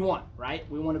 That's what we want, right?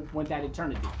 We want that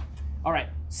eternity. All right,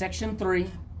 section 3,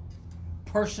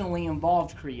 personally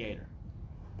involved creator.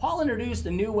 Paul introduced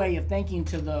a new way of thinking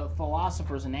to the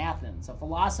philosophers in Athens, a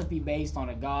philosophy based on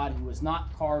a God who was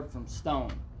not carved from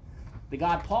stone. The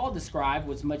God Paul described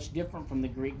was much different from the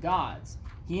Greek gods.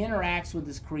 He interacts with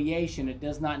his creation and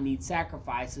does not need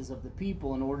sacrifices of the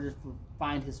people in order to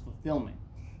find his fulfillment.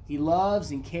 He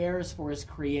loves and cares for his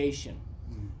creation.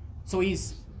 So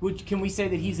can we say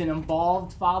that he's an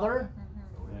involved father?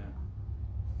 Yeah.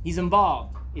 He's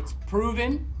involved. It's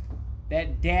proven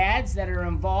that dads that are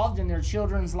involved in their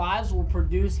children's lives will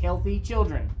produce healthy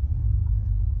children.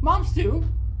 Moms too,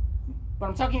 but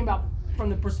I'm talking about from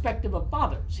the perspective of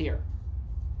fathers here.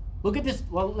 Look at this.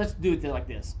 Well, let's do it like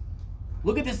this.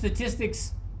 Look at the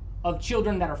statistics of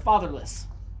children that are fatherless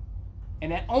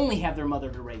and that only have their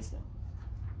mother to raise them.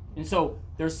 And so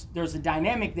there's a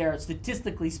dynamic there.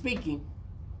 Statistically speaking,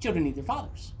 children need their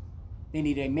fathers. They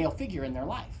need a male figure in their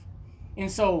life.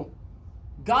 And so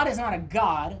God is not a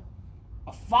God,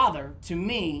 a father to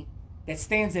me that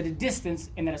stands at a distance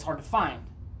and that is hard to find.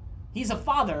 He's a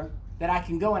father that I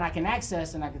can go and I can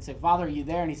access and I can say, Father, are you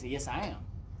there? And he said, yes, I am.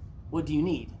 What do you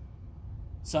need?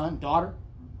 Son, daughter,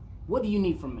 what do you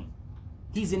need from me?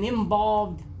 He's an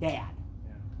involved dad.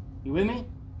 You with me?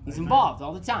 He's involved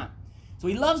all the time. So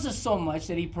he loves us so much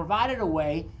that he provided a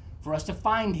way for us to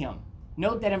find him.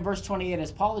 Note that in verse 28,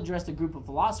 as Paul addressed a group of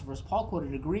philosophers, Paul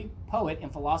quoted a Greek poet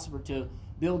and philosopher to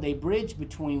build a bridge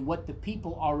between what the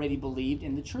people already believed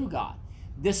and the true God.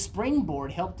 This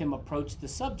springboard helped him approach the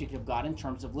subject of God in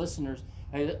terms of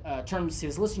terms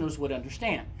his listeners would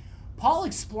understand. Paul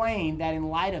explained that in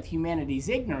light of humanity's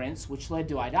ignorance, which led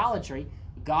to idolatry,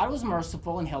 God was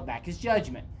merciful and held back his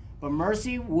judgment. But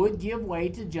mercy would give way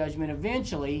to judgment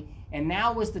eventually, and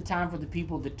now was the time for the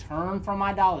people to turn from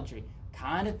idolatry.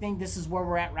 Kind of think this is where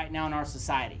we're at right now in our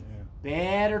society.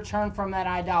 Better turn from that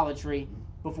idolatry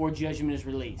before judgment is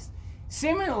released.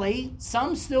 Similarly,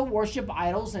 some still worship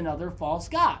idols and other false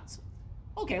gods.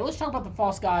 Okay, let's talk about the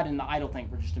false god and the idol thing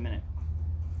for just a minute.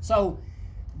 So,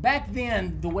 back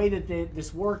then, the way that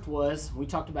this worked was, we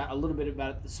talked about a little bit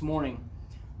about it this morning,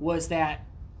 was that,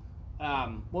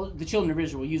 the children of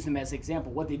Israel, we'll use them as an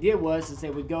example. What they did was they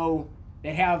would go,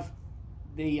 they'd have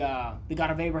the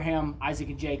God of Abraham, Isaac,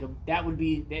 and Jacob. That would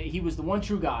be, he was the one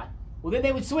true God. Well, then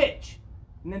they would switch,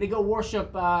 and then they go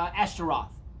worship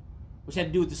Ashtaroth, which had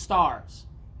to do with the stars.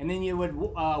 And then you would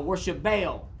worship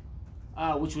Baal,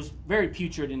 which was very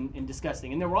putrid and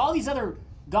disgusting. And there were all these other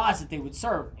gods that they would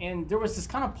serve. And there was this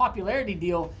kind of popularity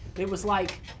deal. It was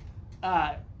like,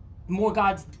 more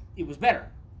gods, it was better.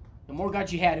 The more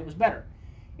gods you had, it was better.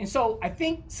 And so I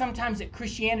think sometimes that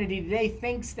Christianity today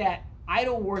thinks that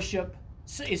idol worship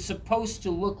is supposed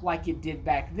to look like it did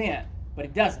back then, but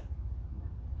it doesn't.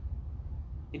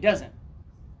 It doesn't.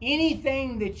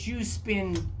 Anything that you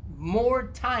spend more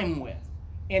time with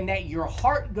and that your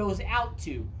heart goes out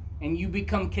to and you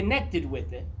become connected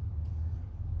with it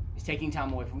is taking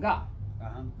time away from God.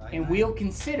 And we'll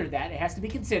consider that. It has to be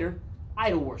considered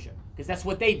idol worship, because that's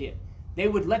what they did. They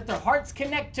would let their hearts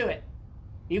connect to it.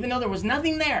 Even though there was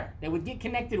nothing there, they would get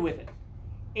connected with it.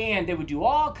 And they would do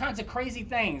all kinds of crazy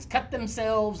things, cut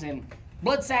themselves and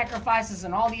blood sacrifices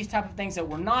and all these type of things that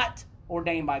were not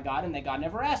ordained by God and that God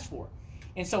never asked for.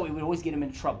 And so it would always get them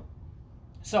into trouble.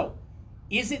 So,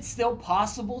 is it still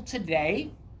possible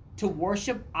today to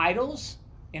worship idols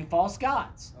and false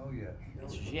gods? Oh, yes. The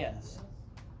answer is yes.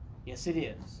 Yes, it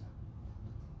is.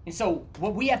 And so,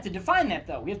 what we have to define that,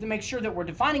 though. We have to make sure that we're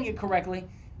defining it correctly,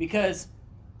 because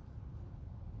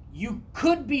you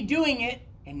could be doing it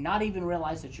and not even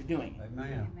realize that you're doing it.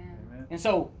 Amen. Amen. And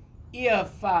so,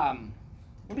 if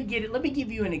let me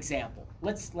give you an example.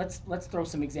 Let's throw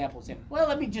some examples in. Well,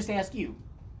 let me just ask you.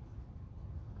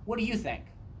 What do you think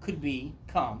could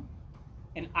become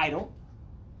an idol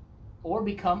or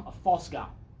become a false god?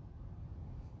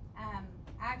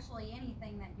 Actually,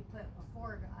 anything that you put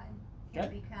before God can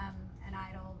Okay. become an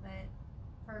idol. But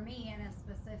for me, in a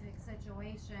specific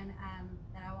situation,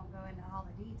 that I won't go into all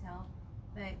the detail,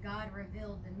 but God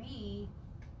revealed to me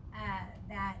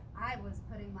that I was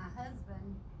putting my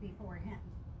husband before him.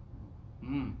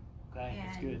 Okay,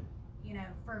 that's And, good. You know,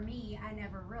 for me, I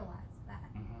never realized that.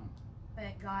 Mhm.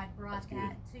 But God brought That's good.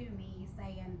 that to me,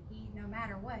 saying no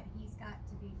matter what, he's got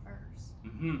to be first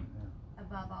Mhm.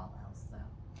 above all else. So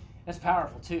That's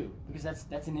powerful too, because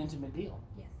that's an intimate deal.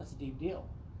 yes. That's a deep deal.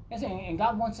 Yes, and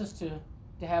God wants us to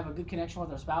have a good connection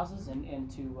with our spouses and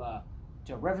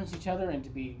to reverence each other and to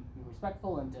be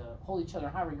respectful and to hold each other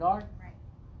in high regard. Right.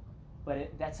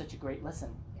 But that's such a great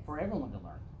lesson for everyone to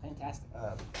learn. Fantastic.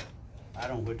 I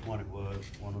don't know which one it was,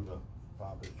 one of the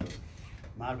prophets, or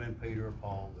might have been Peter or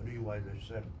Paul, but anyway, they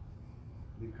said,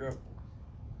 be careful.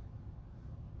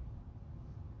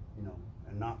 You know,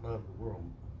 and not love the world,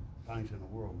 things in the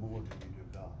world more than you do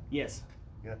God. Yes.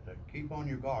 You have to keep on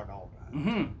your guard all the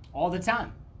time. All the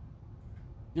time.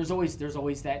 There's always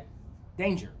that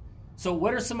danger. So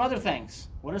what are some other things?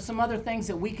 What are some other things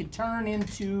that we could turn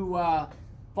into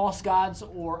false gods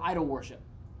or idol worship?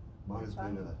 Mine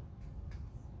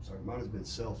has been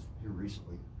self here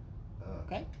recently.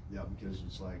 Okay. Yeah, because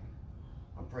it's like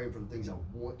I'm praying for the things I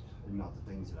want and not the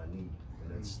things that I need,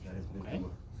 and that has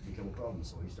become a problem.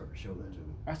 So he started to show that to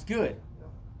me. That's good. Yeah.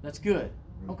 That's good.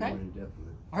 Really Okay. going in depth with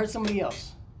it. I heard somebody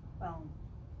else. Phone.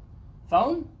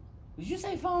 Phone? Did you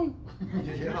say phone?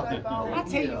 Yeah. I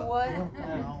tell you what,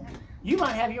 you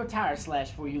might have your tire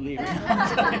slashed before you leave.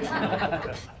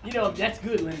 You know, that's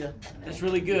good, Linda. That's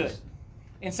really good.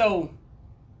 And so,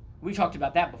 we talked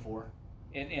about that before,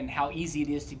 and how easy it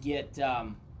is to get,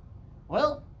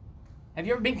 well, have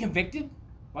you ever been convicted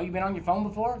while you've been on your phone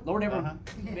before? Lord ever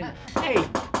been, hey,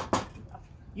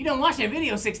 you done watched that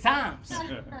video 6 times.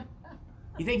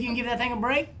 You think you can give that thing a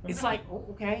break? It's like, oh,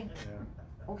 okay,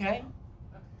 okay.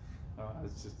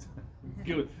 It's just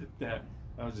good that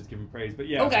I was just giving praise, but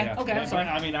yeah. Okay, yeah. okay, I'm sorry.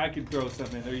 I mean, I could throw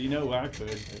something in there. You know, I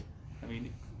could. I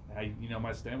mean,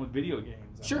 my stand with video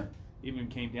games. I Sure. mean, even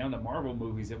came down to Marvel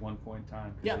movies at one point in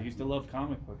time. 'Cause Yeah. I used to love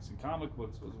comic books, and comic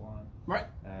books was one. Right.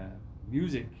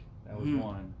 Music, that was Mhm.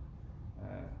 one.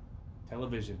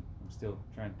 Television, I'm still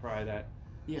trying to pry that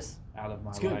Yes. out of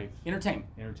my It's good. life. Entertainment.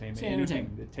 Entertainment. Say Anything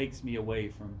entertainment. that takes me away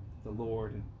from the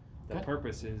Lord and the Okay.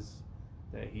 purposes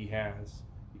that He has.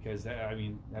 because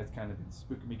that's kind of been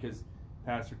spooking me, because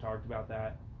Pastor talked about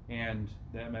that, and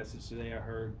that message today I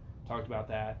heard talked about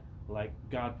that, like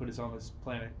God put us on this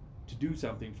planet to do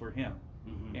something for Him,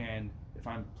 and if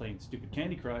I'm playing stupid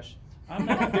Candy Crush, I'm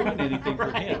not doing anything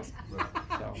for Him.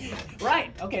 So.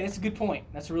 Right. Okay, that's a good point.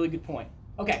 That's a really good point.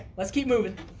 Okay, let's keep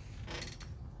moving. Let's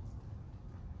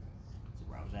see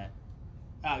where I was at.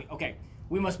 Okay,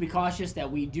 we must be cautious that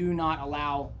we do not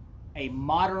allow a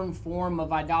modern form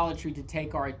of idolatry to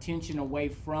take our attention away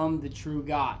from the true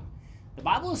God. The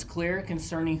Bible is clear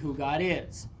concerning who God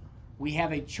is. We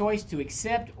have a choice to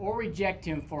accept or reject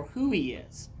Him for who He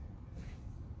is.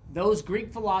 Those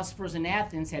Greek philosophers in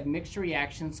Athens had mixed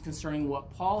reactions concerning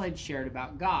what Paul had shared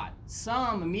about God.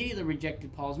 Some immediately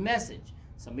rejected Paul's message.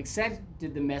 Some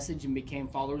accepted the message and became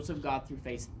followers of God through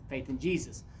faith in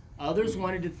Jesus. Others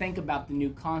wanted to think about the new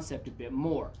concept a bit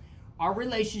more. Our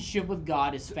relationship with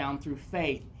God is found through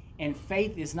faith, and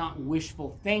faith is not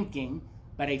wishful thinking,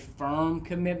 but a firm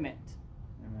commitment.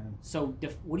 Amen. So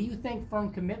what do you think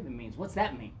firm commitment means? What's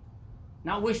that mean?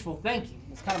 Not wishful thinking.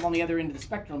 It's kind of on the other end of the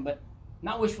spectrum, but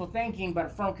not wishful thinking, but a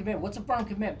firm commitment. What's a firm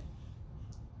commitment?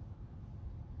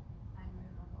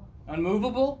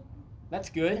 Unmovable? That's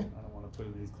good. I don't want to put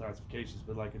in these classifications,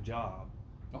 but like a job.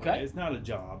 Okay. It's not a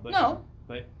job, but No.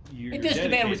 But you're It does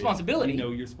demand dedicated. responsibility. You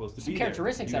know you're supposed to Some be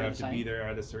characteristics, there. I You would have to say. be there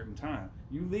at a certain time.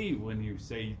 You leave when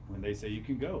they say you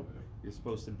can go. You're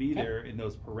supposed to be Okay. there in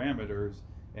those parameters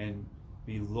and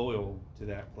be loyal to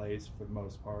that place for the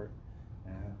most part.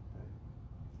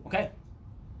 Okay.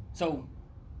 So,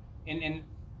 and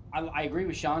I agree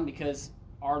with Sean, because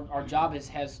our job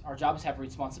our jobs have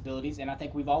responsibilities, and I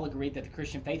think we've all agreed that the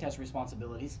Christian faith has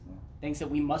responsibilities, things that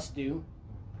we must do,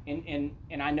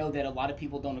 and I know that a lot of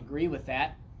people don't agree with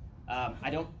that. I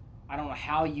don't know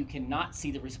how you can not see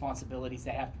the responsibilities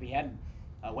that have to be had.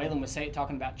 Waylon was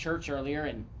talking about church earlier,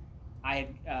 and it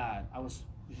was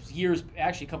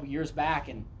a couple years back,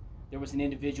 and there was an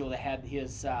individual that had he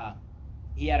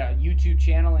had a YouTube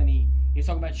channel, and he was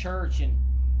talking about church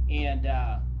and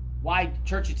why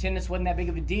church attendance wasn't that big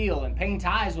of a deal, and paying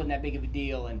tithes wasn't that big of a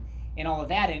deal, and all of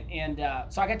that. And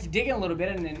so I got to digging a little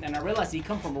bit, and I realized he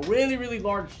come from a really, really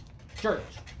large church,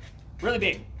 really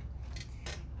big.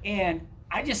 And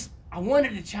I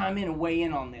wanted to chime in and weigh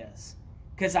in on this,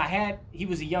 because he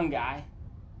was a young guy,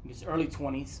 in his early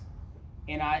 20s,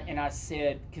 and I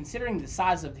said, considering the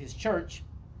size of his church,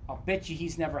 I'll bet you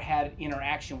he's never had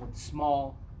interaction with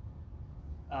small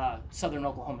southern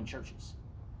Oklahoman churches,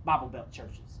 Bible Belt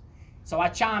churches. So I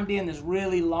chimed in this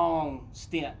really long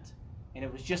stint, and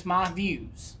it was just my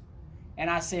views. And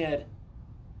I said,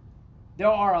 there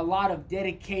are a lot of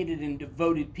dedicated and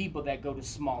devoted people that go to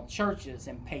small churches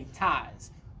and pay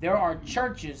tithes. There are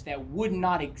churches that would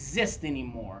not exist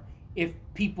anymore if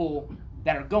people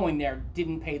that are going there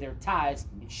didn't pay their tithes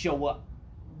and show up.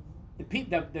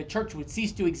 The church would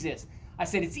cease to exist. I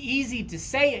said, it's easy to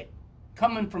say it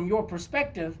coming from your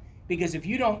perspective, because if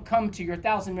you don't come to your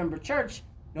 1,000-member church,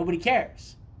 nobody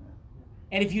cares.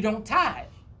 And if you don't tithe,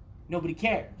 nobody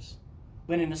cares.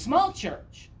 But in a small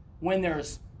church, when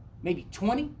there's maybe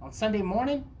 20 on Sunday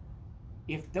morning,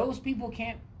 if those people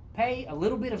can't pay a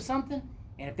little bit of something,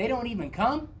 and if they don't even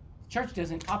come, the church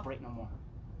doesn't operate no more.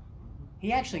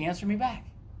 He actually answered me back.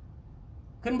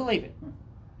 Couldn't believe it.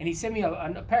 And he sent me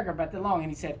a paragraph about that long, and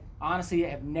he said, honestly, I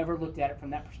have never looked at it from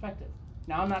that perspective.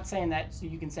 Now, I'm not saying that so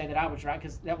you can say that I was right,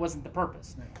 because that wasn't the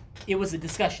purpose. It was a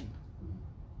discussion.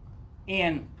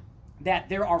 And that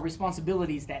there are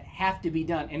responsibilities that have to be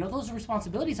done. And if those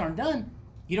responsibilities aren't done,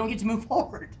 you don't get to move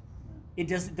forward.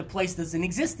 The place doesn't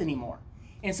exist anymore.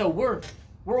 And so we're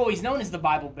always known as the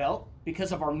Bible Belt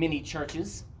because of our many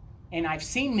churches. And I've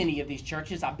seen many of these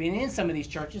churches. I've been in some of these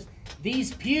churches.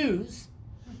 These pews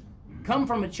come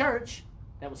from a church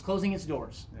that was closing its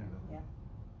doors. Yeah.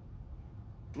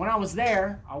 When I was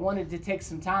there, I wanted to take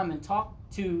some time and talk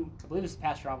to, I believe it was the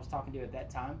pastor I was talking to at that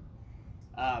time.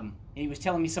 And he was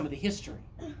telling me some of the history,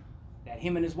 that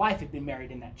him and his wife had been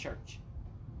married in that church.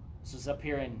 This was up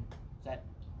here in, is that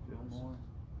Fillmore?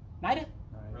 Nida?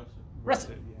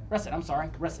 Russet. Yeah. Russet, I'm sorry.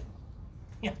 Russet.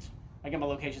 Yes. I get my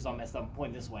locations all messed up. I'm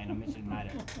pointing this way and I'm mentioning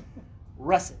Nida.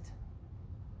 Russet.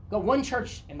 Got one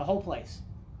church in the whole place.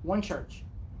 One church.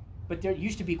 But there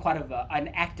used to be quite an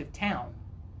active town.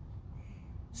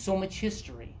 So much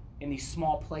history in these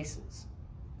small places.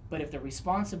 But if the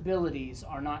responsibilities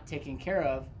are not taken care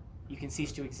of, you can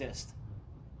cease to exist.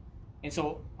 And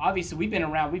so, obviously, we've been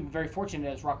very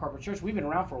fortunate as Rock Harbor Church. We've been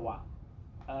around for a while.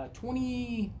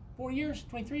 24 years,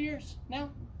 23 years now.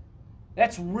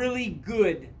 That's really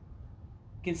good,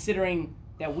 considering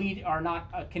that we are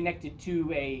not connected to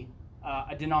a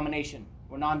denomination.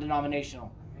 We're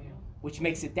non-denominational. which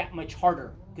makes it that much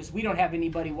harder because we don't have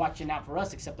anybody watching out for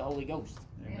us except the Holy Ghost.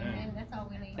 And that's all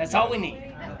we need. That's all we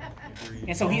need.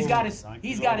 And so he's got us. Thank you,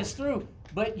 He's got Lord. us through.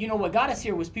 But you know what got us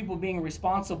here was people being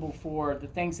responsible for the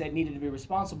things that needed to be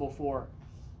responsible for,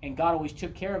 and God always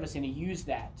took care of us, and He used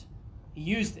that. He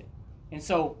used it. And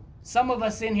so some of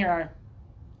us in here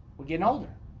we're getting older.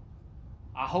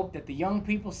 I hope that the young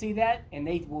people see that, and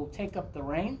they will take up the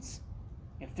reins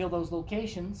and fill those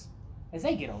locations as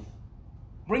they get older.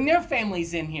 Bring their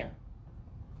families in here,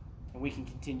 and we can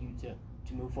continue to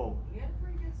move forward. You had a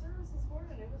pretty good service this morning.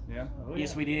 It was Yeah. Oh,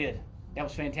 Yes, we did. That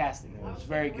was fantastic. It was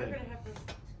very good. We're gonna have to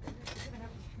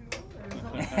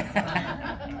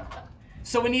scoot over.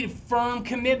 So we need a firm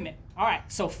commitment. All right,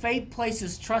 so faith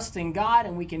places trust in God,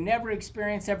 and we can never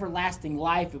experience everlasting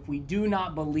life if we do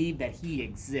not believe that He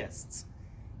exists.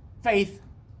 Faith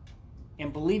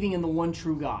and believing in the one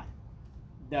true God.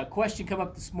 The question come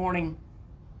up this morning,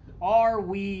 are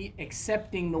we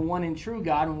accepting the one and true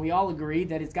God? And we all agree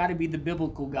that it's got to be the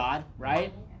biblical God,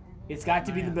 right? It's got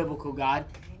to be the biblical God.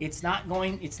 It's not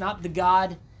the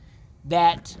God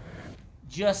that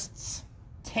just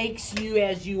takes you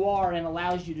as you are and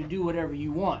allows you to do whatever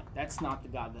you want. That's not the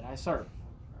God that I serve.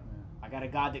 I got a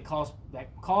God that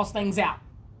calls things out.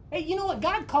 Hey, you know what?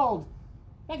 God called,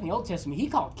 back in the Old Testament, He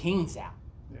called kings out.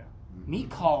 Yeah. And He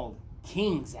called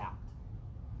kings out.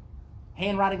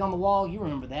 Handwriting on the wall, you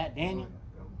remember that, Daniel?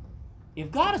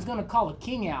 If God is going to call a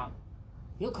king out,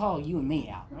 He'll call you and me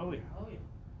out. Oh, yeah.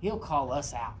 He'll call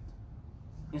us out.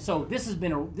 And so this has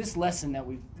been this lesson that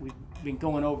we've been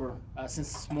going over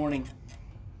since this morning.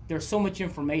 There's so much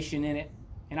information in it,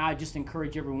 and I just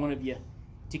encourage every one of you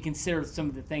to consider some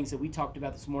of the things that we talked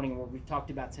about this morning and what we talked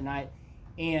about tonight,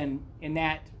 and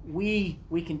that we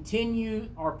continue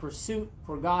our pursuit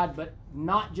for God, but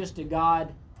not just a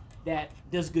God that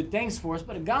does good things for us,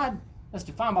 but a God that's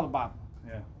defined by the Bible.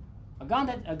 Yeah. A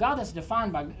God that's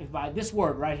defined by this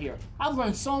word right here. I've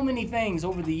learned so many things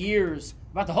over the years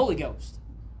about the Holy Ghost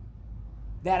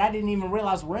that I didn't even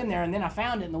realize were in there, and then I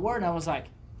found it in the Word, and I was like,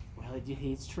 well,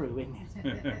 it's true, isn't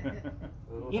it?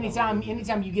 Anytime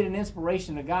you get an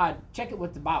inspiration of God, check it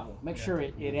with the Bible. Make sure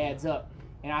it adds up.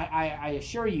 And I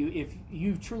assure you, if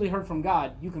you've truly heard from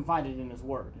God, you can find it in His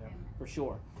Word, for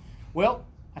sure. Well,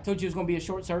 I told you it was going to be a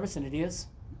short service, and it is.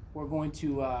 We're going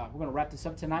to wrap this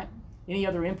up tonight. Any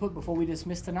other input before we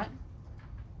dismiss tonight?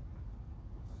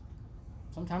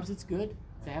 Sometimes it's good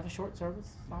to have a short service.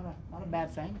 It's not a bad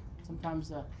thing. Sometimes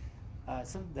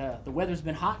the weather's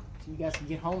been hot, so you guys can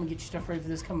get home and get your stuff ready for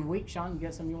this coming week. Sean, you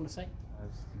got something you want to say? I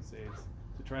was going to say, it's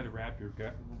to try to wrap your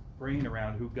brain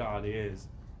around who God is.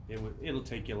 It'll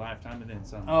take you a lifetime and then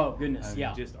some. Oh, goodness, I mean,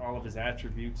 yeah. Just all of His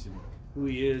attributes and who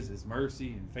He is, His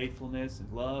mercy and faithfulness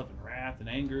and love and wrath and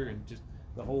anger and just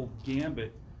the whole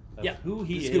gambit of who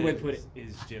He That's is. a good way to put it.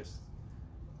 Is just,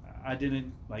 I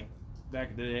didn't, like,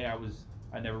 back in the day,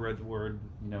 I never read the Word,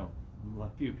 a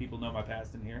few people know my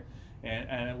past in here.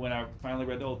 And when I finally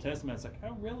read the Old Testament, it's like, I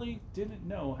really didn't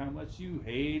know how much you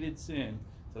hated sin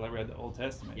until I read the Old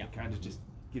Testament. Yeah. It kind of just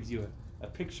gives you a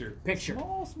picture. A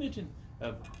Small smidgen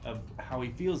of how He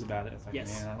feels about it. It's like,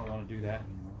 Yes. man, I don't want to do that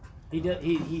anymore.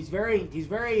 He's very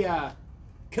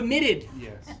committed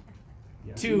Yes.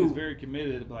 Yeah, To he was very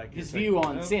committed. Like his it's view like,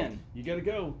 on "No, sin. You got to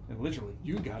go, and literally,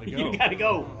 you got to go. You got to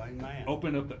go. Oh, amen.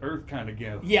 Open up the earth, kind of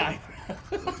go. Yeah,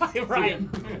 right.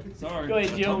 Sorry. Go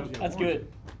ahead, I Joe. told you I That's warned good.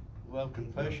 Well,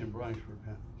 confession brings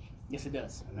repentance. Yes, it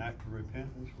does. And after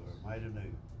repentance, we're made anew.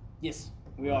 Yes,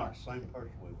 we We're are. not the same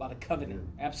person we By were. the covenant.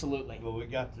 Absolutely. But we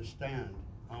got to stand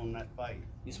on that faith.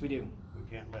 Yes, we do.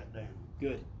 We can't let down.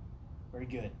 Good. Very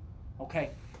good. Okay.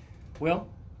 Well,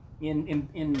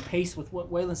 in pace with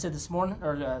what Waylon said this morning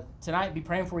or tonight, be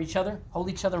praying for each other, hold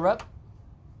each other up,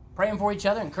 praying for each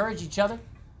other, encourage each other.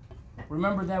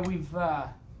 Remember that we've,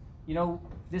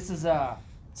 this is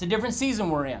it's a different season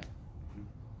we're in.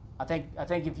 I think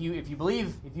if you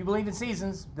believe in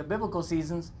seasons, the biblical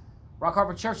seasons, Rock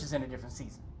Harbor Church is in a different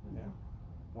season. Yeah.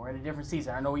 We're in a different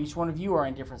season. I know each one of you are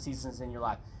in different seasons in your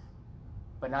life,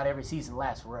 but not every season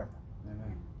lasts forever.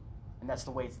 Amen. And that's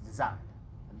the way it's designed.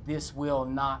 This will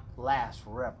not last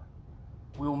forever.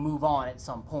 We'll move on at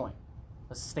some point.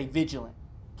 Let's stay vigilant.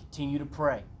 Continue to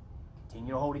pray.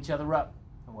 Continue to hold each other up,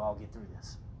 and we'll all get through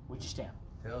this. Would you stand?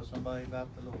 Tell somebody about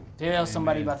the Lord. Tell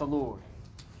somebody Amen. about the Lord.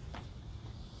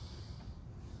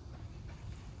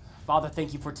 Father,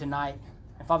 thank you for tonight.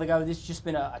 And Father God, this has just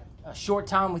been a short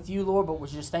time with you, Lord, but we're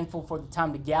just thankful for the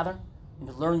time to gather and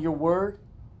to learn your word.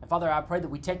 And Father, I pray that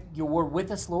we take your word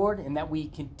with us, Lord, and that we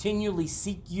continually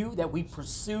seek you, that we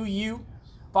pursue you.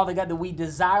 Father God, that we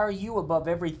desire you above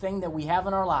everything that we have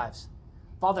in our lives.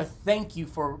 Father, thank you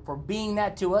for being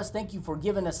that to us. Thank you for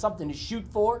giving us something to shoot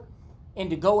for and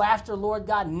to go after, Lord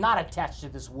God, not attached to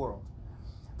this world.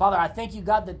 Father, I thank you,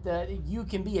 God, that you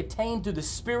can be attained through the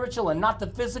spiritual and not the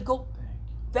physical.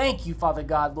 Thank you, Father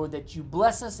God, Lord, that you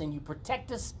bless us and you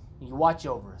protect us and you watch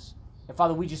over us. And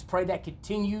Father, we just pray that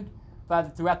continued,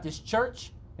 Father, throughout this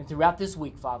church and throughout this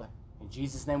week, Father. In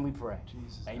Jesus' name we pray.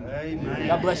 Amen. Amen.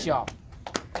 God bless y'all.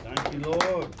 Thank you,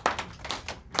 Lord.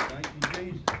 Thank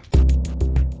you, Jesus.